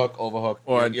underhook, overhook,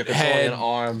 Or you're controlling head. an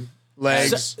arm.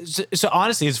 Legs. So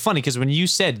honestly, it's funny because when you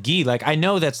said gi, like I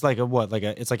know that's like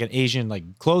it's like an Asian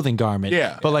like clothing garment.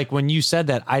 Yeah. But like when you said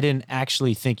that, I didn't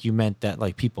actually think you meant that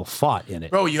like people fought in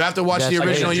it. Bro, you have to watch That's the like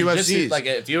original in a jujitsu- UFCs. Like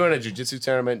if you're in a jiu-jitsu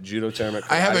tournament, judo tournament,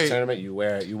 I have karate a- tournament, you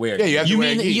wear yeah, you have gi. to You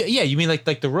wear mean a gi. yeah? You mean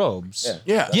like the robes? Yeah.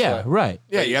 Yeah. Yeah. what- Right.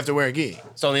 Yeah, you have to wear a gi.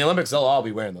 So in the Olympics, they'll all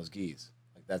be wearing those gis.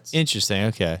 Like that's Interesting.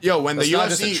 Okay. Yo, when that's the not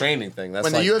just a UFC training thing. That's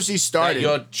when like, the UFC that started,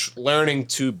 you're learning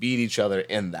to beat each other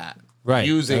in that. Right,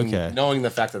 Using okay. knowing the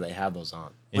fact that they have those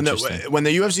on. when Interesting.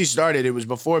 the UFC started, it was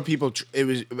before people. It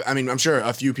was. I mean, I'm sure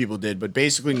a few people did, but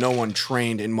basically, no one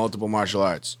trained in multiple martial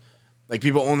arts. Like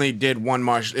people only did one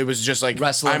martial. It was just like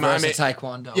Wrestling versus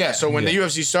taekwondo. Yeah, so when the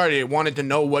UFC started, it wanted to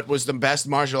know what was the best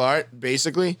martial art,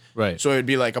 basically. Right. So it'd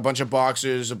be like a bunch of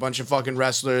boxers, a bunch of fucking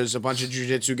wrestlers, a bunch of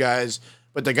jiu-jitsu guys.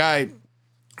 But the guy,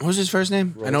 what was his first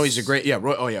name? I know he's a great,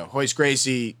 Royce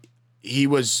Gracie. He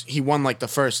won like the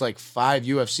first like 5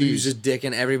 UFCs. He was just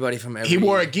dicking everybody from every. He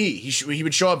wore a gi. He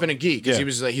would show up in a gi because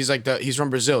he's from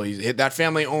Brazil. That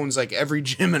family owns like every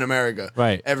gym in America.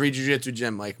 Right. Every jiu-jitsu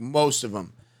gym, like most of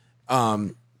them.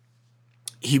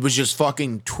 He was just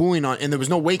fucking tooling on, and there was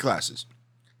no weight classes.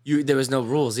 There was no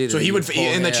rules either. So he would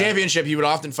in the championship, he would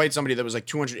often fight somebody that was like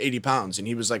 280 pounds, and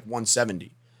he was like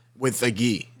 170 with a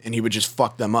gi, and he would just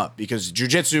fuck them up because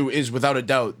jiu-jitsu is without a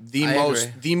doubt the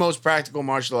most practical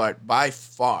martial art by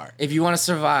far. If you want to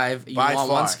survive, you By want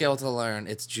far. one skill to learn,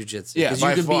 it's jujitsu. Yeah, Because by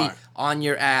you could far. be on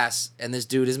your ass, and this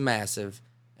dude is massive,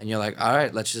 and you're like, all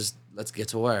right, let's get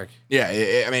to work.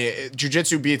 Yeah,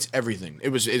 jiu-jitsu beats everything. It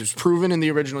was proven in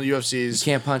the original You UFCs.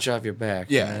 can't punch off your back.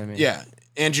 Yeah, you know what I mean? yeah.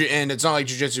 And it's not like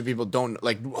jiu-jitsu people don't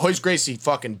like Royce Gracie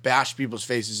fucking bash people's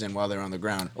faces in while they're on the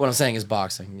ground. What I'm saying is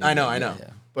boxing. I know. Yeah.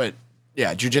 But yeah,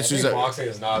 I jiu-jitsu's think boxing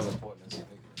is not as important as you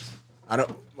think it is.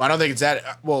 I don't think it's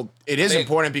that well, it is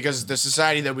important because the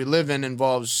society that we live in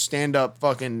involves stand-up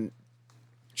fucking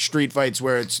street fights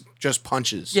where it's just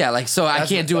punches. Yeah, like, so I That's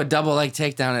can't what- do a double leg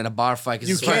takedown in a bar fight because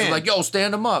You it's can. like, yo,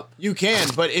 stand him up. You can,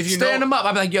 but if you Stand know him up.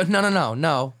 I'd be like, yo,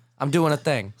 no. I'm doing a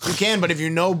thing. you can, but if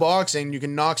you know boxing, you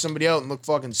can knock somebody out and look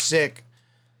fucking sick.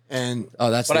 And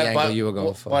Oh, that's the angle you were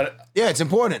going for. But yeah, it's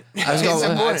important. I was It's going-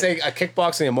 important. I'd say a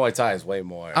kickboxing and Muay Thai is way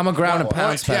more. I'm a ground and more-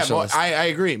 pound specialist. I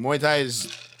agree. Muay Thai is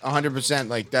 100%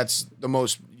 like that's the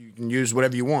most you can use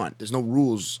whatever you want. There's no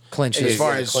rules Clinches. as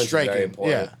far Yeah, as clinch is very striking.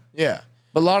 important. Yeah.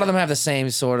 But a lot of them have the same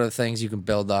sort of things you can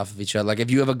build off of each other. Like if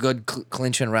you have a good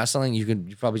clinch in wrestling,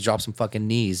 you probably drop some fucking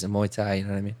knees in Muay Thai. You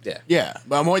know what I mean? Yeah. Yeah,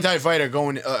 but a Muay Thai fighter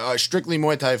going a strictly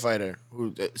Muay Thai fighter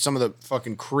who some of the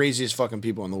fucking craziest fucking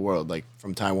people in the world, like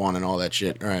from Taiwan and all that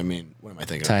shit. Or I mean, what am I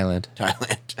thinking? Thailand.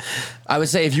 Thailand. I would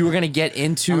say if you were gonna get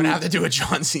into, I'm gonna have to do a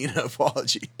John Cena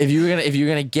apology. if you're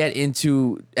gonna get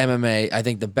into MMA, I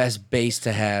think the best base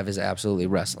to have is absolutely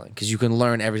wrestling because you can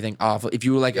learn everything off. If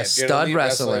you were like a if you're an stud elite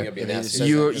wrestler, wrestling, it'd be nasty.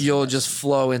 you'll just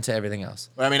flow into everything else.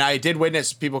 But I mean, I did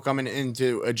witness people coming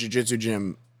into a jiu-jitsu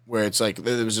gym where it's like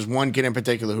there was this one kid in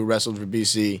particular who wrestled for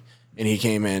BC, and he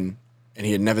came in and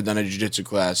he had never done a jiu-jitsu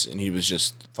class, and he was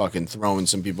just fucking throwing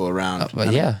some people around.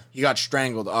 But yeah, He got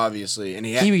strangled, obviously, and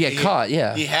He would get caught,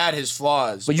 yeah. He had his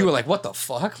flaws, but you were like, what the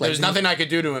fuck? there Like, was nothing I could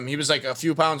do to him. He was like a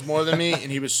few pounds more than me, and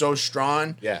he was so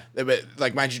strong. Yeah. But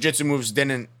like my jiu-jitsu moves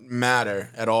didn't matter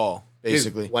at all,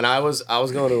 basically. When I was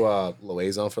going to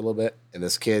Loazon for a little bit, and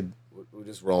this kid, we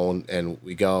just rolling, and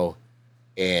we go,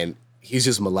 and he's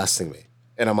just molesting me,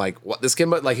 and I'm like, what? This kid,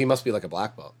 like, he must be like a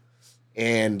black belt,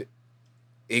 and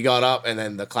he got up, and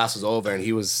then the class was over, and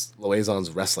he was Loazon's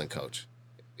wrestling coach.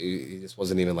 He just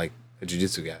wasn't even like a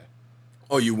jiu-jitsu guy.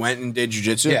 Oh, you went and did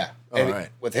jiu-jitsu? Yeah, All and right.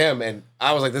 with him, and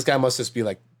I was like, this guy must just be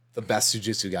like the best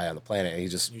jiu-jitsu guy on the planet, and he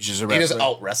just just a wrestler?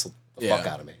 out wrestled the fuck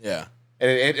out of me. Yeah. And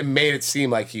it made it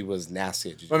seem like he was nasty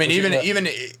at jiu-jitsu. I mean, even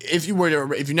if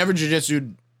you never jiu-jitsu,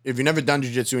 if you've never done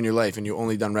jiu-jitsu in your life and you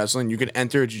only done wrestling, you could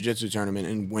enter a jiu-jitsu tournament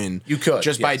and win. You could,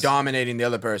 just by yes. dominating the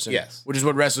other person. Yes. Which is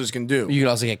what wrestlers can do. you could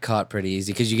also get caught pretty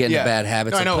easy because you get into Yeah. bad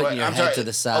habits No, I of know, putting your I'm head sorry, to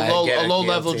the side. A Get a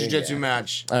low-level guillotine, jiu-jitsu yeah.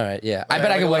 match. All right, yeah. I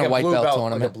bet I could win a white blue belt Like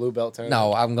tournament. a blue belt tournament?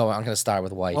 No, I'm gonna start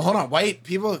with white. Well, hold on. White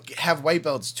people have white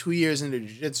belts 2 years into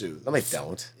jiu-jitsu. No, they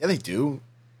don't. Yeah, they do.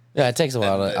 Yeah, it takes a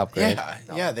while to upgrade.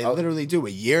 Yeah, they literally do. A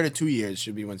year to 2 years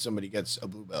should be when somebody gets a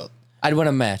blue belt. I'd win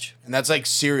a match And that's like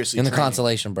seriously in the training.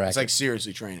 consolation bracket. It's like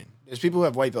seriously training. There's people who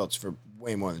have white belts for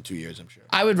way more than 2 years, I'm sure.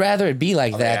 I would rather it be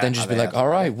like that yeah, than just be they like, have- all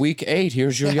right, week 8,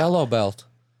 here's your yellow belt.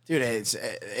 Dude,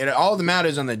 it all that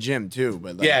matters on the gym too.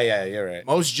 But like, Yeah, you're right.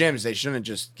 most gyms they shouldn't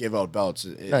just give out belts.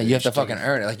 No, you have to fucking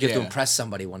earn it. Like you have to Yeah. impress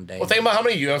somebody one day. Well, think about how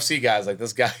many UFC guys, like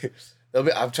this guy,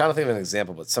 I'm trying to think of an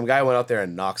example, but some guy went out there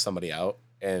and knocked somebody out,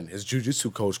 and his jiu-jitsu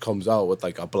coach comes out with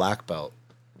like a black belt.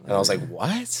 And I was like, what?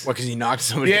 What? Because he knocked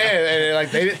somebody. Yeah, out? and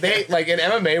like they like in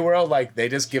MMA world, like they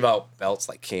just give out belts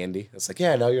like candy. It's like,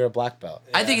 yeah, now you're a black belt.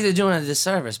 I think they're doing a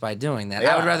disservice by doing that.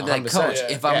 Yeah, I would rather be like, 100%. Coach,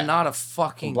 Yeah. if I'm Yeah. not a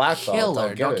fucking Black belt,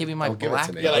 killer, don't give me my Don't give it black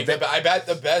to me. Yeah, belt. like I bet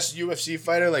the best UFC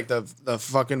fighter, like the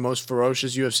fucking most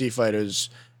ferocious UFC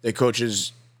fighters, their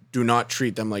coaches do not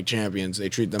treat them like champions. They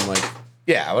treat them like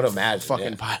Yeah, I would imagine.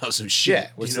 fucking yeah. piles of shit. Yeah,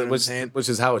 which, you know what I'm saying? which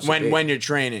is how it should be. When you're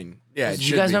training. Yeah, it Did you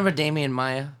should guys be. remember Damian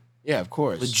Maya? Yeah, of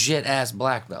course. Legit ass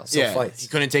black belt. yeah, fights. he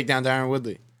couldn't take down Darren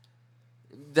Woodley.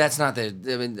 That's not their.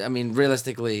 I mean,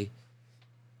 realistically,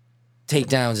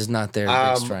 takedowns is not their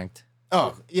big strength.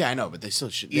 Oh, yeah, I know, but they still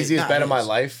should. Easiest bet of my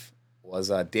life was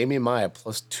Damian Maya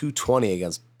plus 220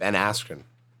 against Ben Askren.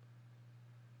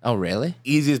 Oh, really?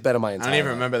 Easiest bet of my I entire don't even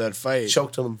life. remember that fight.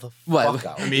 Choked him the What? fuck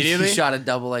out. Immediately? He shot a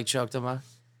double leg, choked him out.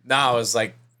 No, it was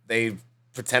like they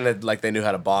pretended like they knew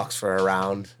how to box for a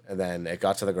round, and then it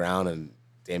got to the ground, and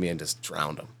Damian just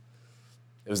drowned him.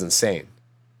 It was insane.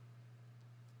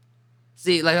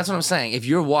 See, like that's what I'm saying. If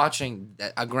you're watching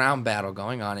a ground battle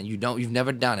going on and you've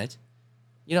never done it,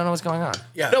 you don't know what's going on.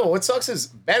 Yeah. No, what sucks is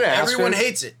Ben Askren. Everyone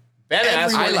hates it. Ben Everyone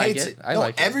Askren. I like hates it. it. I No,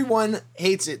 like it. everyone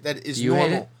hates it that is Do you hate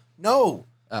normal. it? No.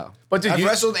 Oh, But dude, I've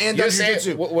wrestled and you're done saying-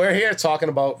 jiu-jitsu. We're here talking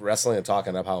about wrestling and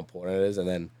talking about how important it is, and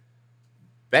then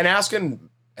Ben Askren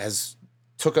has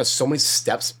took us so many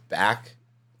steps back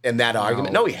in that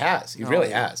argument. No, he has. He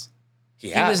really has. He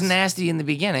he has. was nasty in the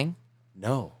beginning.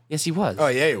 No, Yes, he was. Oh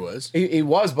yeah, he was. he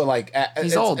was, but like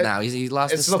He's old now. He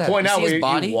lost It's his to the step. point You now see where his you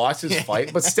body. watch his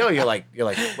fight, but still you're like,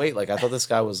 wait, like I thought this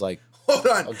guy was like. Hold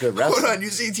on. A good Hold wrestler. on. You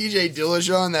see TJ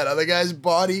Dillashaw and that other guy's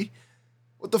body?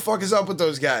 What the fuck is up with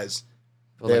those guys?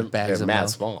 With, They're, like, bags they're of mad milk.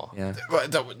 small. Yeah.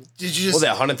 Did you just? Was that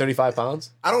 135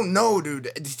 pounds? I don't know, dude.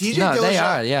 TJ No, Dillashaw. they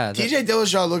are, yeah. TJ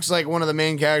Dillashaw looks like one of the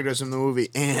main characters from the movie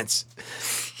Ants,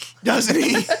 doesn't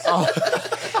he?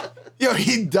 Yo,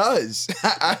 he does.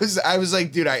 I was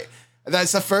like, dude,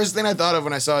 that's the first thing I thought of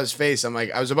when I saw his face. I'm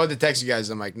like, I was about to text you guys.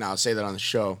 I'm like, no, I'll say that on the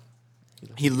show.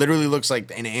 He literally looks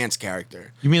like an Ants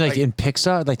character. You mean like in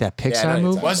Pixar, like that I know Pixar you're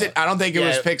movie? talking Was it? I don't think it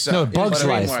was Yeah. Pixar. No, Bugs But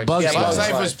Life. DreamWorks. Bugs Yeah, Bugs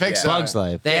Life. Life was Pixar. Bugs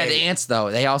Life. They had ants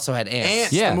though. They also had ants.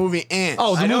 Ants. Yeah. The movie Ants.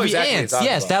 Oh, the I know movie exactly what Ants. you're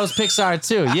talking Yes, about. that was Pixar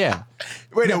too. Yeah.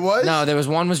 Wait, it was? No, there was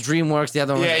one was DreamWorks. The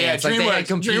other one was Yeah, yeah, ants. Like they had DreamWorks,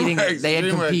 competing. DreamWorks, They had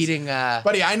DreamWorks. competing.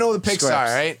 Buddy, I know the Pixar, Scripts.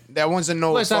 right? That one's a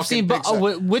no Wait, so I've fucking seen.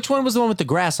 Pixar. Which one was the one with the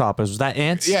grasshoppers? Was that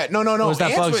Ants? Yeah, no. Or was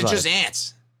that Ants Bugs was Life? just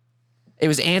ants. It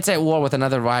was ants at war with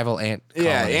another rival ant.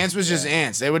 Yeah, colony. ants was just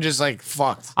ants. They were just like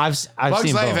fucked. I've Bugs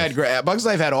seen Life both. had Bugs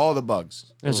Life had all the bugs.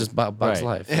 It was just Bugs Right.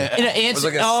 Life. Ants.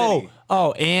 was like a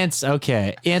city. Ants.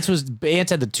 Okay, ants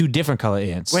had the two different color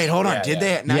ants. Wait, hold on. Yeah, Did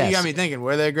yeah. they? Now you Yes. got me thinking.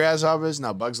 Were they grasshoppers?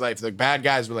 No, Bugs Life. The bad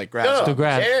guys were like No, grasshoppers. no,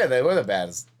 grass. yeah, they were the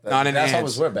baddest. Not in Grasshoppers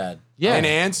ants. were bad. Yeah. And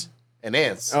ants. And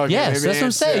ants. Okay, Yes, maybe that's what I'm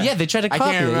ants, saying. Yeah, they tried to I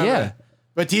copy can't it, remember. yeah.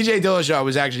 But TJ Dillashaw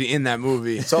was actually in that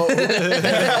movie. So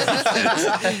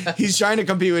He's trying to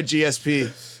compete with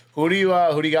GSP. who do you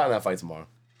got in that fight tomorrow?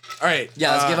 All right.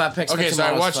 Yeah, let's give our picks for Okay, so I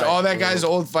tomorrow's watched fight. all that guy's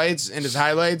old fights and his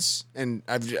highlights, and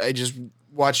I just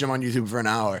watched him on YouTube for an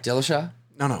hour. Dillashaw.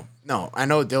 No. I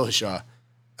know Dillashaw,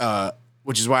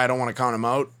 which is why I don't want to count him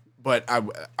out. But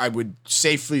I would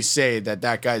safely say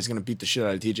that guy's gonna beat the shit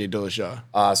out of TJ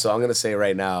Dillashaw. So I'm gonna say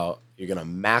right now, you're gonna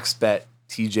max bet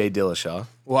TJ Dillashaw.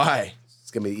 Why?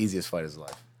 It's gonna be the easiest fight of his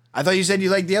life. I thought you said you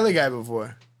liked the other guy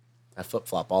before. I flip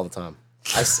flop all the time.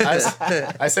 I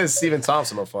said Stephen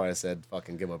Thompson before. I said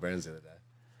fucking Gilbert Burns the other day.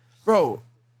 Bro,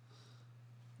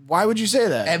 why would you say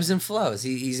that? Ebbs and flows.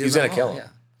 He's gonna kill him. Yeah.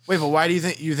 Wait, but why do you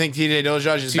think TJ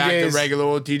Dillashaw is just back to TJ's regular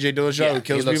old TJ Dillashaw who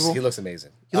kills people? He looks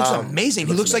amazing. He looks amazing.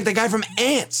 He looks like the guy from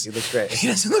Ants. He looks great. He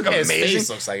doesn't look Yeah, his amazing. face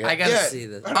looks like it. I gotta Yeah. see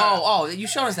this. Oh, you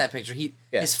showed us that picture.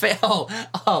 Yeah. His face.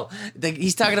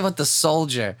 He's talking about the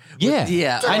soldier. Yeah.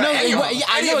 Yeah. I know. Any of them.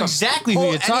 I Any know of them. exactly who Pull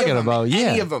you're any talking of them. about. Yeah.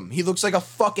 Any of them. He looks like a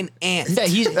fucking ant.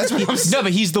 Yeah, That's what I'm saying. No,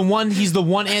 but he's the one. He's the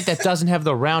one ant that doesn't have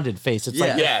the rounded face. It's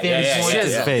like the Yeah, thin yeah, one yeah,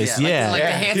 his yeah. face. Yeah, Yeah, like the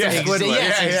handsome Yeah, Squidward.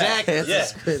 Yes, Yeah.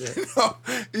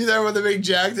 exactly. You there with the big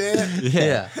jacked ant?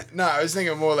 Yeah. No, I was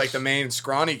thinking more like the main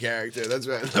scrawny character. That's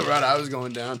right, the route I was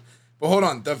going down. But hold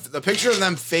on, the picture of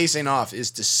them facing off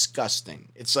is disgusting.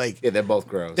 It's like Yeah, they're both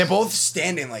gross. they're both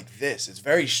standing like this. It's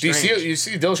very Do you strange.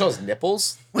 see Dillashaw's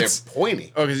nipples? What's- They're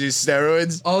pointy. Oh, because he's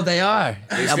steroids. Oh, they are. You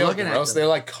I'm see how looking at gross? them. They're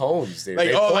like cones, dude. Like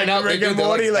They oh, point like out- the Rick they and do- they're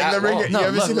Morty, like that the Rick. long. You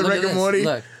ever see the look Rick at and this. Morty?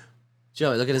 Look,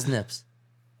 Joey, look at his nips.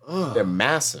 They're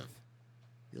massive.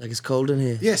 Like it's cold in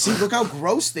here. Yeah, see, look how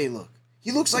gross they look.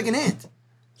 He looks like an ant.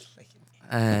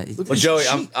 But Joey,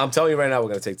 I'm telling you right now, we're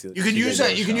gonna take two. You can use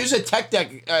that. You can use a tech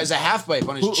deck as a half pipe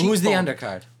on his cheekbone. who's the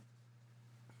undercard?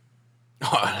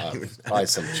 Probably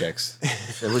some chicks.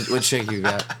 What chick you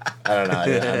got? I don't know.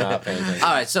 I'm not paying attention.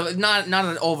 All right, so not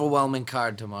an overwhelming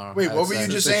card tomorrow. Wait, I what would were you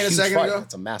say. just It's saying a huge second fight. ago?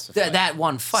 It's a massive fight. That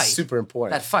one fight? Super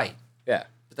important. That fight. Yeah.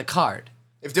 The card.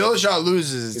 If Dillashaw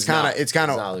loses, it's He's kind not- of. It's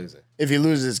kind he's not of. losing. If he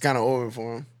loses, it's kind of over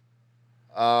for him.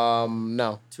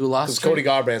 No. 2 losses. Because Cody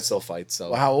Garbrandt still fights,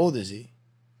 so Well, how old is he?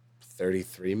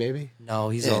 33 maybe. No,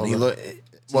 he's Yeah, and older. he look. TJ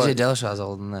What? Dillashaw's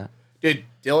older than that. Dude,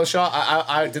 Dillashaw,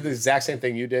 I did the exact same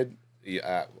thing you did.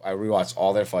 I rewatched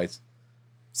all their fights.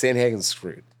 Sandhagen's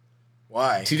screwed.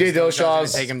 Why? TJ gonna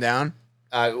Dillashaw's take him down.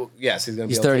 Yes, he's gonna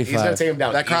be. He's able to- 35. He's gonna take him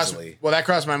down That crossed. easily. Well, that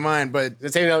crossed my mind, but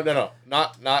He's gonna take him down. No,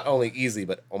 not only easily,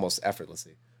 but almost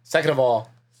effortlessly. Second of all,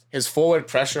 his forward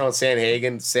pressure on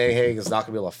Sandhagen is not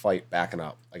gonna be able to fight backing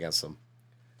up against him.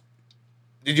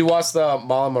 Did you watch the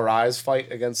Marlon Moraes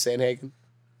fight against Sandhagen?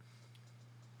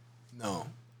 No.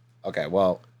 Okay,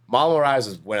 well, Marlon Moraes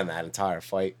was winning that entire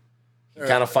fight. He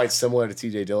kind of fights similar to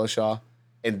TJ Dillashaw.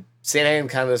 And Sandhagen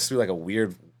kind of just threw like a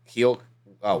weird wheel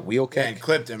kick. Yeah, and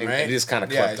clipped him, right? He just kind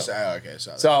of Yeah, clipped him. okay,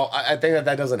 so So I think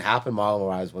that doesn't happen. Marlon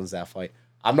Moraes wins that fight.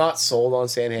 I'm not sold on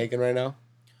Sandhagen right now.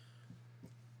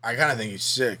 I kind of think he's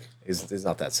sick. He's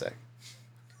not that sick.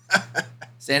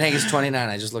 Sandhagen's 29.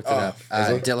 I just looked it up.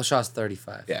 Dillashaw's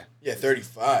 35. Yeah. Yeah,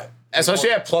 35.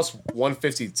 Especially at plus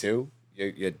 152,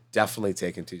 you're definitely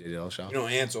taking TJ Dillashaw. You know,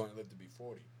 Ants only lived to be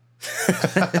 40.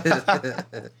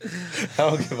 I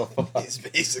don't give a fuck. He's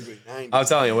basically 90. I'm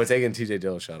telling you, we're taking TJ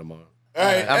Dillashaw tomorrow. All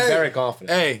right, I'm very confident.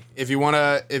 Hey, if you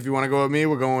wanna go with me,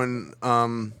 we're going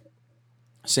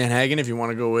Sandhagen. If you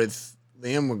want to go with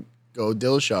Liam, we'll go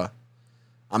Dillashaw.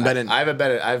 I'm betting. I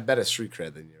have better street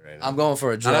cred than you right now. I'm going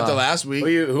for a draw. Not after last week.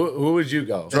 Who would you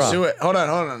go? Let's do it. Hold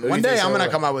on. do One you day think's I'm gonna gonna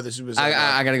win? come out with a super.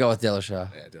 I gotta go with Dillashaw.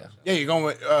 Yeah, Dillashaw. Yeah, you're going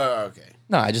with. Okay.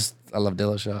 No, I love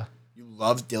Dillashaw. You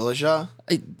love Dillashaw.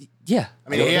 Yeah. I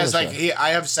mean, he has I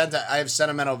have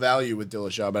sentimental value with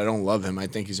Dillashaw, but I don't love him. I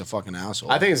think he's a fucking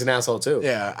asshole. I think he's an asshole too.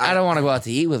 Yeah, I don't want to go out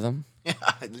to eat with him. Yeah,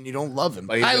 then you don't love him.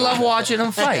 But he's I love watching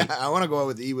him fight. I want to go out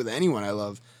with eat with anyone I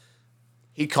love.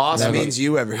 He cost That me. means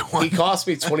you, everyone. He cost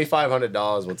me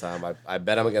 $2,500 one time. I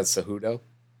bet him against Cejudo.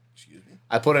 Excuse me.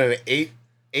 I put in an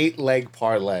eight leg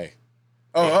parlay.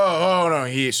 Oh no.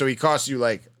 He cost you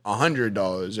like $100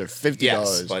 or $50.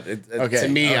 Yes, but to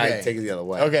me, I take it the other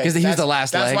way. Okay, 'Cause he was the That's-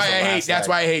 last That's leg. why I The hate. last That's leg.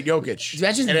 why I hate Jokic.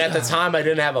 Imagine. And at the time, I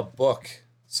didn't have a book,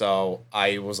 so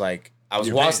I was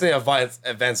You're watching the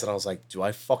events, and I was like, "Do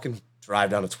I fucking drive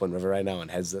down to Twin River right now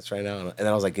and heads this right now?" And then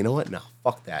I was like, "You know what? No,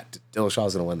 fuck that.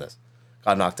 Dillashaw's gonna win this."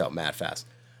 Got knocked out mad fast,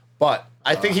 but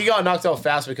I think he got knocked out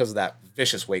fast because of that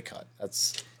vicious weight cut.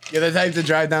 That's You're the type to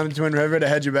drive down to Twin River to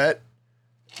hedge your bet.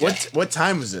 What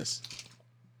time was this?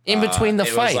 in between the it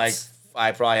fights. was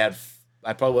like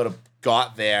I probably would have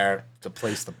got there to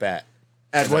place the bet.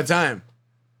 At what time?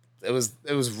 It was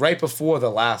right before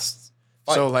the last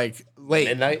fight. So like late.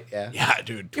 Midnight. Yeah. Yeah,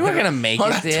 dude. You weren't gonna make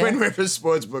Hold it on, there. Twin River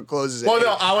Sportsbook closes at Well, 8.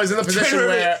 no, I was in the position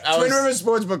where I Twin was.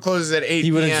 River Sportsbook closes at 8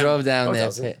 He would p.m. have drove down Oh, there.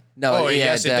 does it? No, Oh, yeah,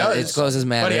 yes, it does. It closes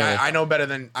mad Buddy, early. I know better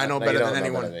than No, you better don't than know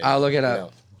anyone. better than I'll look it you up.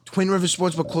 know. Twin River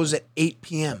Sportsbook closes at 8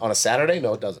 p.m. On a Saturday?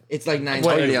 No, it doesn't. It's like I'm telling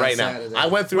 9:30 you on right now. Saturday. I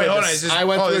went through. Wait, a hold des- on, is this- I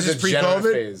went oh, through this a is degenerate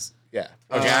pre-COVID? phase. Yeah.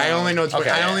 Okay, I only know okay.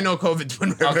 I only know COVID Twin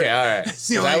River. Okay, all right. It's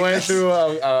the 'Cause I only- went through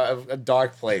a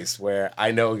dark place where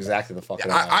I know exactly the fucking.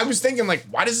 I was thinking like,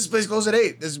 why does this place close at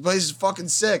 8? This place is fucking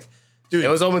sick, dude. It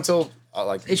was open until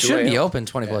like. It 2 should be a.m. open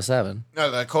 24/7.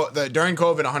 no the during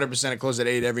COVID 100% it closed at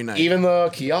 8 every night. Even the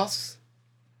kiosks.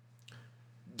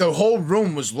 the whole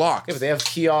room was locked. Yeah, but they have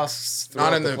kiosks. Not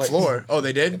throughout on the place. floor. Oh,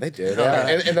 they did. They did.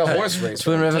 Okay. And the horse race.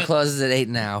 Twin River closes at 8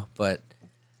 now, but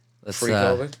let's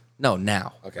Pre-COVID? no,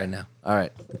 now. Okay. Right now. All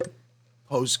right.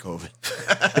 Post COVID.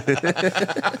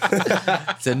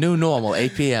 It's a new normal,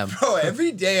 8 p.m. Bro,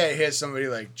 every day I hear somebody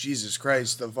like, Jesus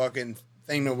Christ, the fucking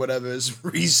thing or whatever is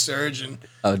resurging.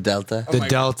 Oh, Delta. Oh The my-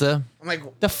 Delta. I'm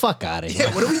like, The fuck out of here.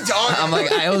 yeah, what are we talking? I'm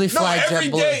like, I only no, fly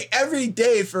JetBlue. every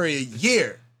day for a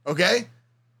year. Okay.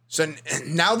 So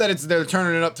now that they're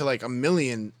turning it up to like 1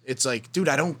 million, it's like, dude,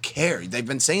 I don't care. They've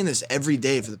been saying this every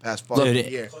day for the past fucking Dude,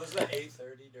 year. Closes at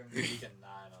 8:30 during the week and 9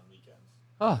 on weekends.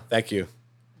 Oh. Thank you.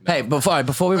 Hey,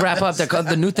 before we wrap up,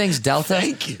 the new thing's Delta.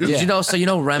 Thank you. Did you know? So you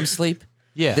know REM sleep.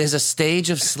 Yeah. There's a stage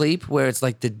of sleep where it's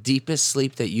like the deepest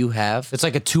sleep that you have, It's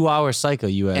like a 2-hour cycle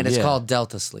you have. and it's yeah. called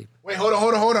Delta sleep. Wait, hold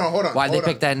on. Why'd they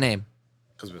pick that name?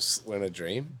 Because we're in a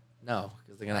dream. No,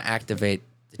 because they're gonna activate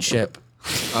the chip.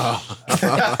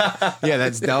 Yeah,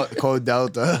 that's code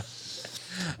Delta.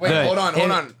 Wait, Good. hold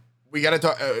on. We gotta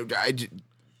talk.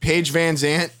 Paige Van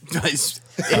Zant.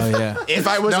 Oh, yeah. If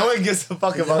I was, No one gives a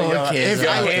fuck about No one your cares if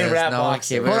about I this. hand wrap No one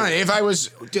boxing. cares. hold on. If I was,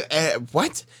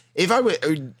 what? If I was,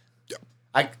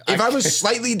 if I was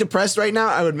slightly depressed right now,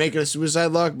 I would make it a suicide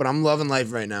lock. But I'm loving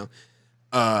life right now.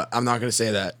 I'm not gonna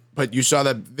say that. But you saw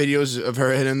the videos of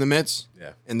her hitting the mitts.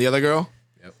 Yeah. And the other girl.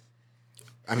 Yep.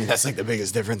 I mean, that's like the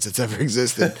biggest difference that's ever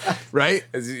existed, right?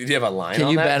 Do you have a line Can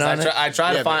on you that? bet 'Cause on it? I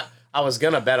tried Yeah, to find. I was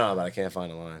gonna bet on it, but I can't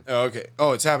find a line. Oh, okay.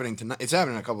 Oh, it's happening tonight. It's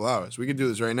happening in a couple hours. We could do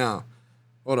this right now.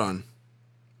 Hold on.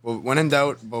 Well, when in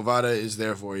doubt, Bovada is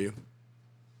there for you.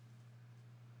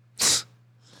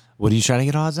 What are you trying to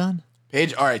get odds on?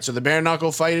 Paige, all right. So the bare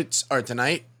knuckle fights are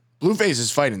tonight. Blueface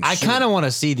is fighting. I soon. kind of want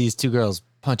to see these two girls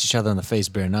punch each other in the face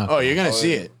bare knuckle. Oh, you're gonna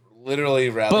see it. Literally,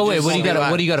 rather. But wait, just what do you only got?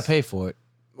 live. What do you got to pay for it?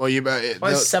 Well, you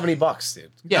Why is $70, dude?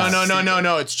 Yeah.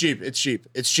 No. It's cheap. It's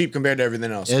cheap compared to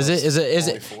everything else. Is it?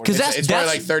 Because It's probably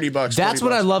like $30. That's $40.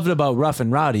 what I loved about Rough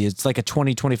and Rowdy. It's like a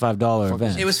 $25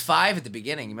 event. It was $5 at the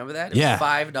beginning. You remember that? It was Yeah.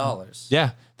 $5. Yeah,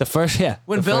 the first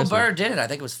When the Bill first one. Burr did it, I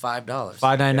think it was $5.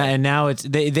 $5.99, and now it's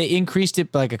they increased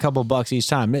it by like a couple bucks each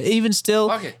time. Even still,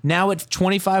 Fuck it. now it's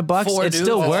 $25. Four It's dudes,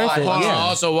 still that's worth it. $5. Yeah.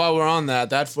 Also, while we're on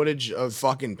that footage of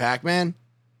fucking Pac-Man.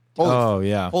 Oh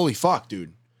yeah. Holy fuck,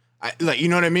 dude. You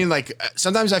know what I mean? Like,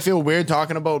 sometimes I feel weird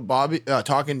talking about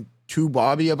talking to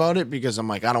Bobby about it because I'm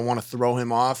like, I don't want to throw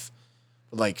him off.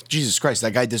 But like, Jesus Christ,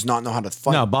 that guy does not know how to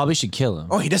fight. No, Bobby should kill him.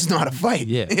 Oh, he doesn't know how to fight.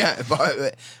 Yeah. Yeah.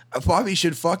 Bobby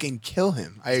should fucking kill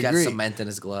him. I He's got agree. cement in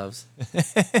his gloves.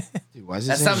 Dude, why is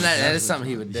That's his name something that is something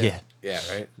he would do. Yeah, Yeah,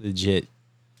 right. legit.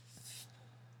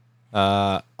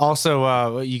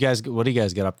 Also, what do you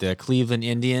guys got up there? Cleveland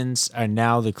Indians are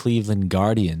now the Cleveland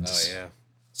Guardians. Oh yeah.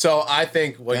 So I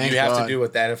think what Thank you have God. to do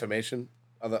with that information.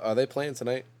 Are they playing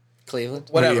tonight? Cleveland.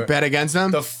 What, do Whatever. you bet against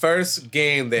them? The first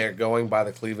game they're going by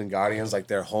the Cleveland Guardians, like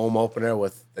their home opener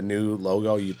with the new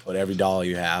logo. You put every dollar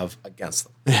you have against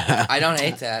them. I don't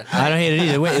hate that. I don't hate it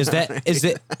either. Wait,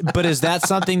 is that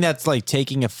something that's like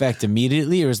taking effect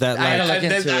immediately, or is that I like don't look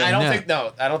into it.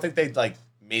 I don't think they like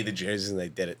made the jerseys and they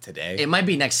did it today. It might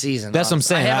be next season. That's what I'm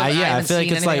saying. I I feel like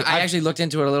seen it's anything. like- I actually looked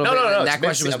into it a little no, bit. no, no. and it's that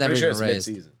question was mid-season. never I'm pretty sure even it's raised.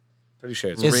 mid-season. Pretty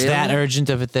sure it's. is Really? that urgent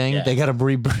of a thing? Yeah. They got to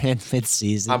rebrand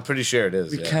mid-season. I'm pretty sure it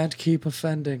is. We Yeah. can't keep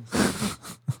offending. I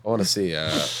want to see.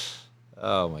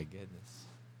 Oh my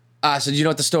goodness. So do you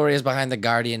know what the story is behind the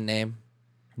Guardian name?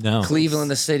 No. Cleveland,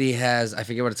 the city, has, I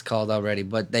forget what it's called already,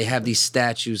 but they have these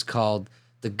statues called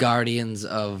the Guardians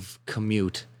of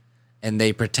Commute, and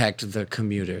they protect the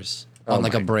commuters on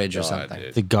like a my bridge or God, something.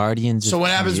 dude. The Guardians. So of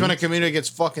what happens when a Commute? commuter gets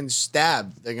fucking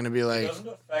stabbed? They're gonna be It like, doesn't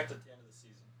affect at the end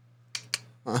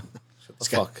of the season. Shut the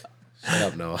fuck. Shut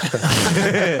up, Noah.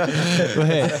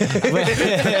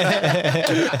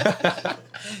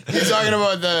 you're talking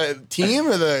about the team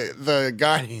or the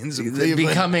Guardians of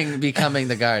Cleveland? Becoming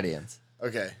the Guardians.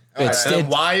 Okay. It's- And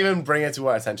why even bring it to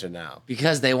our attention now?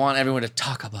 Because they want everyone to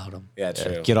talk about them. Yeah,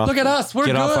 true. Get off. Look at us, we're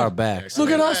get off good. our backs. Look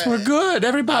at us, we're good,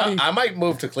 everybody. I might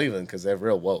move to Cleveland because they're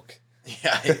real woke.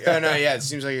 Yeah. Oh, no, yeah. It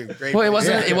seems like a great. Well, it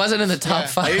wasn't in the top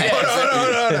five. Yeah.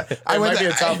 No. I went might be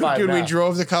to a top five dude. We now.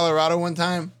 drove to Colorado one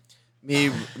time.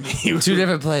 Me, Two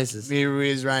different places. Me,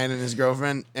 Ruiz, Ryan, and his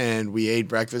girlfriend, and we ate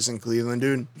breakfast in Cleveland,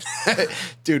 dude.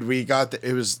 Dude, we got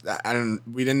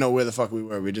we didn't know where the fuck we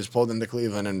were. We just pulled into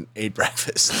Cleveland and ate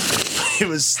breakfast. It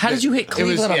was. How did you hit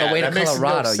Cleveland on the way to that makes no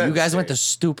Colorado? You sense, guys went dude. the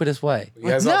stupidest way. You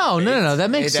guys No, all- no. That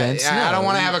makes sense. I don't No.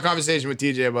 want to have a conversation with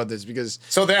TJ about this because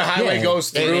So their highway Yeah. goes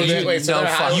through. You- Wait, so no, their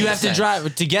fuck highway- You have to sense.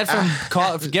 drive to get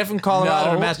from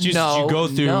Colorado to Massachusetts. no, you go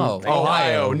through no.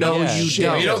 Ohio. No, Yeah. you Shit,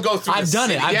 don't. You don't go through. I've the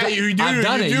done it. city. I've yeah, done- you do. I've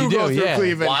done you it. do You go do, through yeah.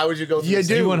 Cleveland. Why would you go through? You the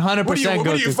city? do. 100% What do you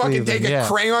go through fucking Cleveland, take yeah. a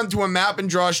crayon to a map and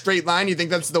draw a straight line? You think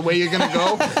that's the way you're gonna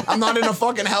go? I'm not in a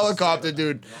fucking helicopter,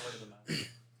 dude.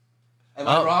 Am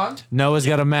I wrong? Noah's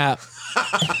got a map.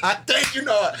 Thank you,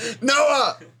 Noah.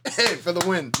 Noah, hey, for the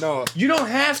win, Noah. You don't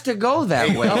have to go that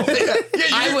way.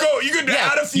 Yeah, you can go. You can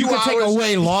add a few You could hours. take a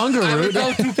way longer I would route,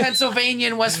 go through Pennsylvania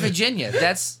and West Virginia.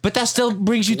 but that still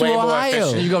brings you Way through more Ohio.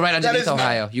 efficient. You go right That underneath is not-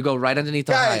 Ohio. You go right underneath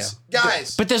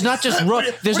Guys. But there's not just there's what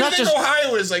not do you just think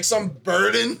Ohio is like some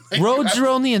burden. Like, roads are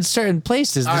only in certain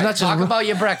places. There's Ohio. not just Talk about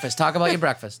your breakfast. Talk about your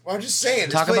breakfast. Well, I'm just saying.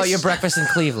 this Talk about place- your breakfast in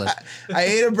Cleveland. I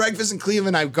ate a breakfast in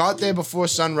Cleveland. I got there before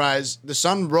sunrise. The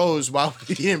sun rose while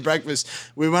we were eating breakfast.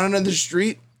 We went onto the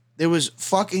street. There was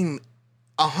fucking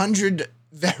 100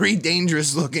 very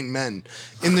dangerous looking men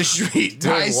in the street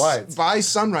what? by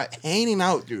sunrise, hanging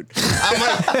out, dude. I'm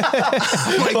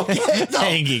like, get the,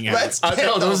 Hanging out. Let's I get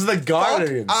know, those the are the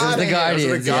Guardians. fuck Those outta The here.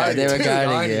 Guardians. Yeah, they were Dude,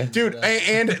 guarding you. Dude,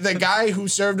 and the guy who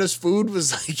served us food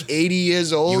was like 80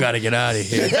 years old. to get out of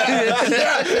here.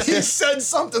 Yeah, he said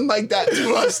something like that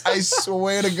to us. I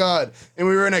swear to God. And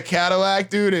we were in a Cadillac,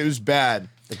 dude. It was bad.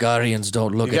 The Guardians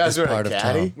don't look You at guys this were in a part of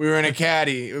caddy? town. We were in a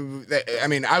caddy. I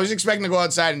mean, I was expecting to go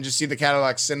outside and just see the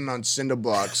Cadillac sitting on cinder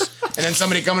blocks, and then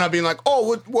somebody coming up being like,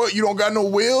 "Oh, what? You don't got no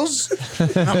wheels?"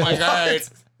 And I'm like, "All right,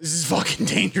 this is a fucking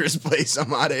dangerous place.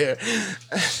 I'm out of here."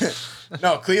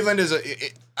 No, Cleveland is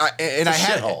I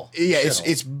had shithole. Yeah, Shithole.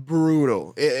 it's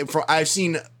brutal. I've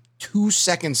seen 2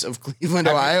 seconds of Cleveland,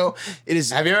 Ohio. It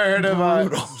is. Have you ever heard of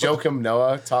brutal. Joakim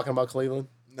Noah talking about Cleveland?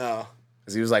 No.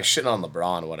 Because he was like shitting on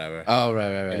LeBron or whatever. Oh, right.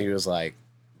 And he was like,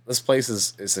 this place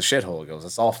is a shithole. He goes,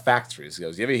 it's all factories. He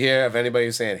goes, you ever hear of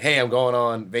anybody saying, hey, I'm going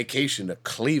on vacation to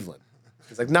Cleveland?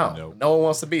 He's like, no one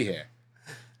wants to be here.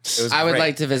 It was I would great.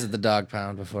 like to visit the dog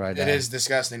pound before I die. It is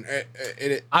disgusting.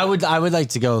 I would like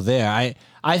to go there.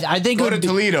 I think it Go to would be-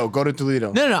 Toledo. Go to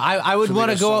Toledo. No, I would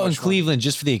want to Toledo's go so out in much fun. Cleveland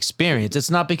just for the experience.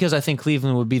 It's not because I think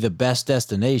Cleveland would be the best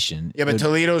destination. Yeah, but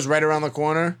Toledo's right around the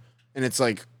corner, and it's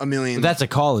like a million. That's a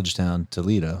college town,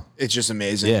 Toledo. It's just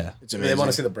amazing. Yeah. It's I mean, amazing. they want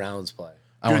to see the Browns play.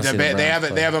 I Dude, wanna see the they Browns have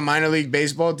play. they have a minor league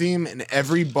baseball team, and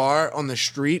every bar on the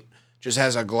street just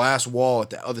has a glass wall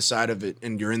at the other side of it,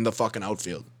 and you're in the fucking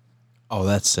outfield. Oh,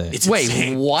 that's sick. It's Wait,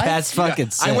 insane. what? That's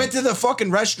fucking sick. I went to the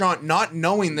fucking restaurant not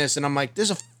knowing this, and I'm like,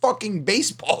 "There's a fucking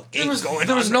baseball game going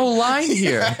There was on." no line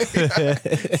here. Yeah.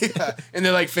 And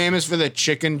they're like famous for the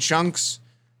chicken chunks.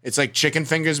 It's like chicken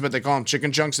fingers, but they call them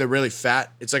chicken chunks. They're really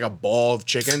fat. It's like a ball of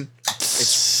chicken.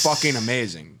 It's fucking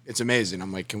amazing. It's amazing.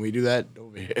 I'm like, can we do that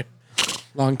over here?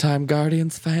 Long-time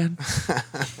Guardians fan.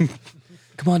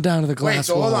 Come on down to the glass Wait,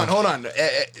 so wall. hold on.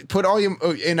 Put all your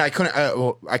and I couldn't.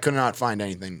 I could not find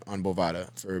anything on Bovada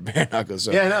for bare knuckles.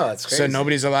 So, Yeah, no, that's So crazy.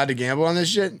 nobody's allowed to gamble on this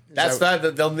shit. Is That's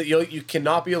that- not. You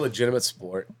cannot be a legitimate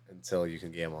sport until you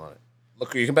can gamble on it.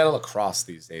 Look, you can bet on lacrosse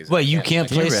these days. Wait, you can't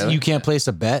Like, place really? you can't place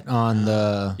a bet on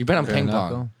the. You bet on bare ping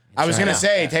knuckle? pong. I was gonna Yeah.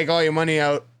 say, take all your money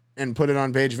out and put it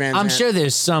on Paige Van. I'm Zandt. sure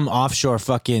there's some offshore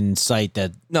fucking site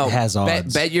that No, has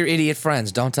odds. bet your idiot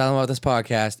friends. Don't tell them about this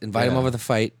podcast. Invite them Yeah. over the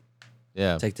fight.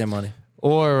 Yeah. Take their money.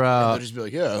 Or They'll just be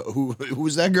like, yeah,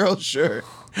 who's that girl? Sure.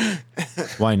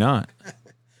 why not?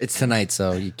 It's tonight,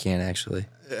 so you can't actually.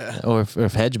 Or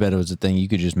if hedge bet was a thing, you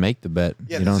could just make the bet.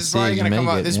 Yeah, you don't this is see probably it, you gonna come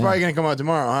make out. it. This is yeah. probably gonna come out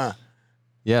tomorrow, huh?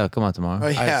 Yeah, come on tomorrow. Oh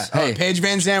yeah. Hey. Paige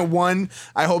Van Zandt won.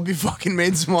 I hope you fucking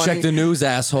made some money. Check the news,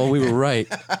 asshole. We were right.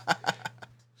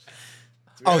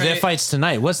 Oh, their fight's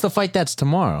tonight. What's the fight that's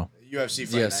tomorrow? UFC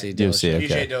fight UFC. night. UFC, TJ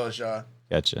okay. Dillashaw,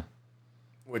 Gotcha.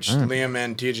 which Liam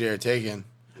and TJ are taking.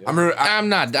 I I'm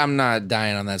not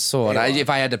dying on that sword. Yeah, well. If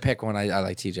I had to pick one, I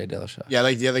like TJ Dillashaw. Yeah, I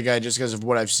like the other guy just because of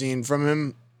what I've seen from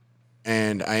him,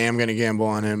 and I am gonna gamble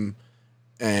on him,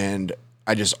 and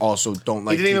I just also don't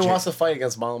like. He didn't even TJ. watch the fight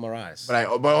against Marlon Moraes. But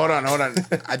hold on.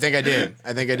 I think I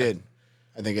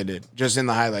did. Just in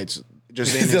the highlights.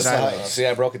 Just in his Just highlights. see,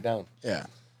 I broke it down. Yeah.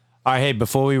 All right, hey,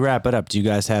 before we wrap it up, do you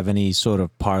guys have any sort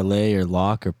of parlay or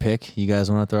lock or pick you guys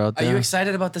want to throw out Are there? you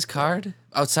excited about this card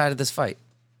outside of this fight?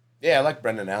 Yeah, I like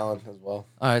Brendan Allen as well.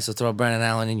 All right, so throw Brendan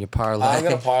Allen in your parlay. I'm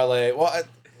gonna parlay. Well,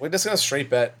 we're just gonna straight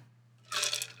bet.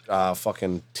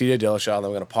 Fucking TJ Dillashaw. And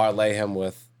then we're gonna parlay him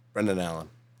with Brendan Allen.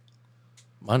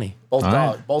 Money. Both All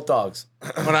dogs. right. Both dogs.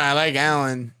 But I like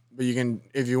Allen, but you can,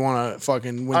 if you want to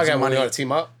fucking win Okay, some well, money. you want to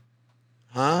team up?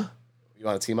 Huh? You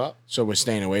want to team up? So we're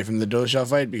staying away from the Dillashaw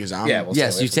fight because I'm. Yeah, we'll stay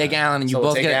Yes, away you from take that. Allen and you So we'll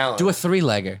both take get Allen. do a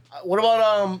three-legger. What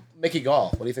about Mickey Gall?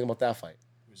 What do you think about that fight?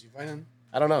 Who's he fighting?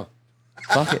 I don't know.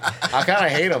 Fuck it. I kind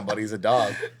of hate him, but he's a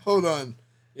dog. Hold on.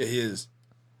 Yeah, he is.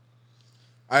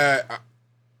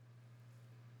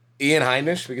 Ian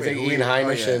Heinisch. We can Wait, take who Ian we- oh,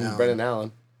 Heinisch yeah, and Allen. Brendan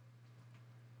Allen.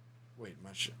 Wait,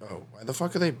 why the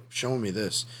fuck are they showing me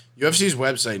this? UFC's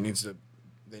website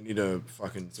they need a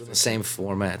fucking. The same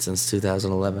format since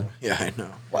 2011. Yeah, I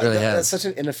know. Well, really that's has. such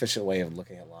an inefficient way of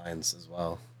looking at lines as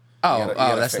well. Oh, You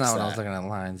gotta that's fix not what I was that. looking at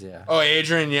lines. Yeah. Oh,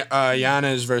 Adrian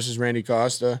Yanez versus Randy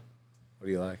Costa. What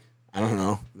do you like? I don't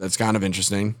know. That's kind of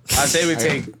interesting. I'd say we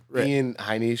take Right. Ian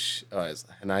Heinisch. Oh, it's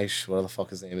Heinisch. Whatever the fuck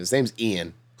his name is. His name's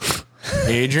Ian.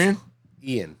 Adrian?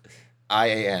 Ian.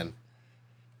 IAN.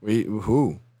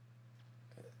 Who?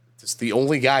 It's the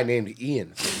only guy named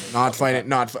Ian. Not fighting.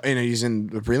 He's in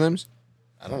the prelims.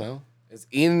 I don't know. It's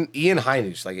Ian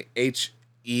Heinisch, like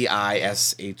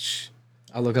Heish.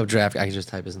 I'll look up draft. I can just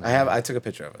type his name. I took a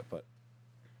picture of it, but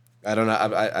I don't know.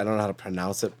 I don't know how to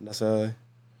pronounce it necessarily.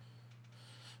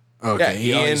 Okay,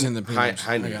 Yeah, he's Ian in the prelims.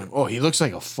 Heinisch. I got him. Oh, he looks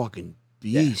like a fucking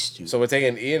beast, dude. So we're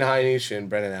taking Ian Heinisch and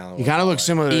Brendan Allen. He kind of looks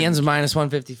similar. Ian's minus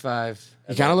 155.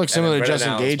 He kind of looks and then similar to Brendan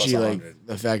Justin Allen's plus Gaethje, like 100.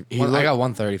 the fact he I looked, got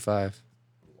 135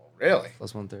 Really?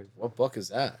 plus 130. What book is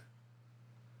that?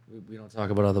 We don't talk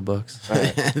about other books.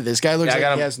 this guy looks Yeah, I like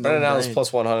got he him. has no Brendan Allen's brain.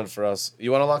 plus 100 for us.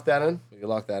 You want to lock that in? We can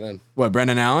lock that in. What,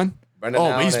 Brendan Allen? Brendan Oh,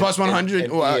 Allen he's plus and- 100.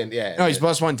 and Well, Ian, yeah. No, he's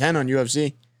plus 110 on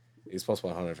UFC. He's plus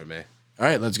 100 for me. All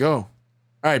right, let's go.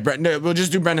 All right, we'll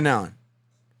just do Brendan Allen,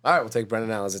 All right, we'll take Brendan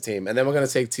Allen as a team, and then we're gonna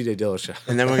take TJ Dillashaw.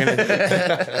 and then we're gonna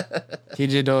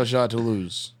TJ Dillashaw to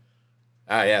lose.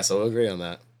 All right, yeah, so we'll agree on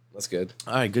that. That's good.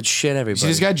 All right, good shit, You everybody. see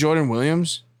this guy Jordan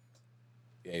Williams?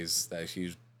 Yeah, he's that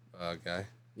huge guy.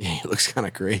 Yeah, he looks kind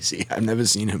of crazy. I've never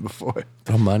seen him before.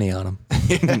 Throw money on him.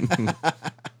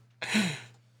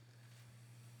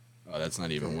 Oh, that's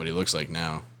not even what he looks like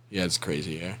now. He has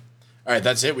crazy hair. All right,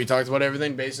 that's it. We talked about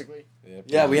everything basically.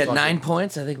 Yeah, we had 9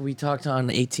 points. I think we talked on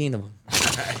 18 of them.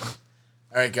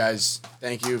 All right, guys.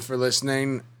 Thank you for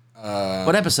listening.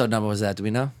 What episode number was that? Do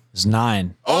we know? It's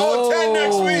 9. Oh, 10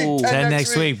 next week. 10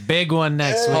 next week. Big one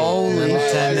next week. Holy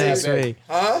 10 shit. next week.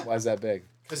 Why is that big?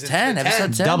 'Cause it's 10, the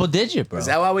episode 10. Double digit, bro. Is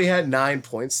that why we had 9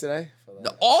 points today?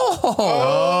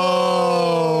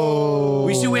 Oh.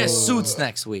 We should wear suits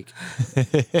next week.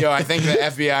 Yo, I think the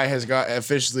FBI has got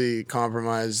officially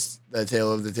compromised the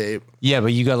tail of the tape. Yeah,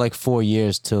 but you got like 4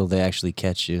 years till they actually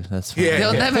catch you. That's fine. Yeah.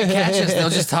 They'll never catch us. They'll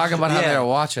just talk about how they were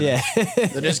watching. Yeah.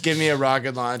 They'll just give me a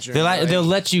rocket launcher. They'll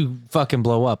let you fucking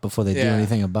blow up before they do Yeah.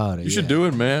 anything about it. You should do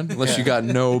it, man. Unless you got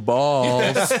no balls.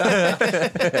 Yeah,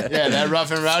 that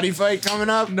rough and rowdy fight coming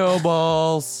up. No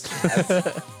balls.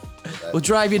 We'll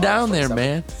drive you down there,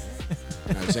 man.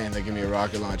 I'm saying they give me a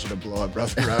rocket launcher to blow up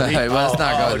rough and All rowdy. right, well, let's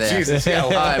not go there. Jesus, yeah.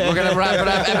 All right, we're going to wrap it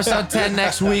up. Episode 10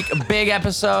 next week. A big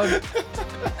episode.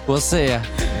 We'll see ya.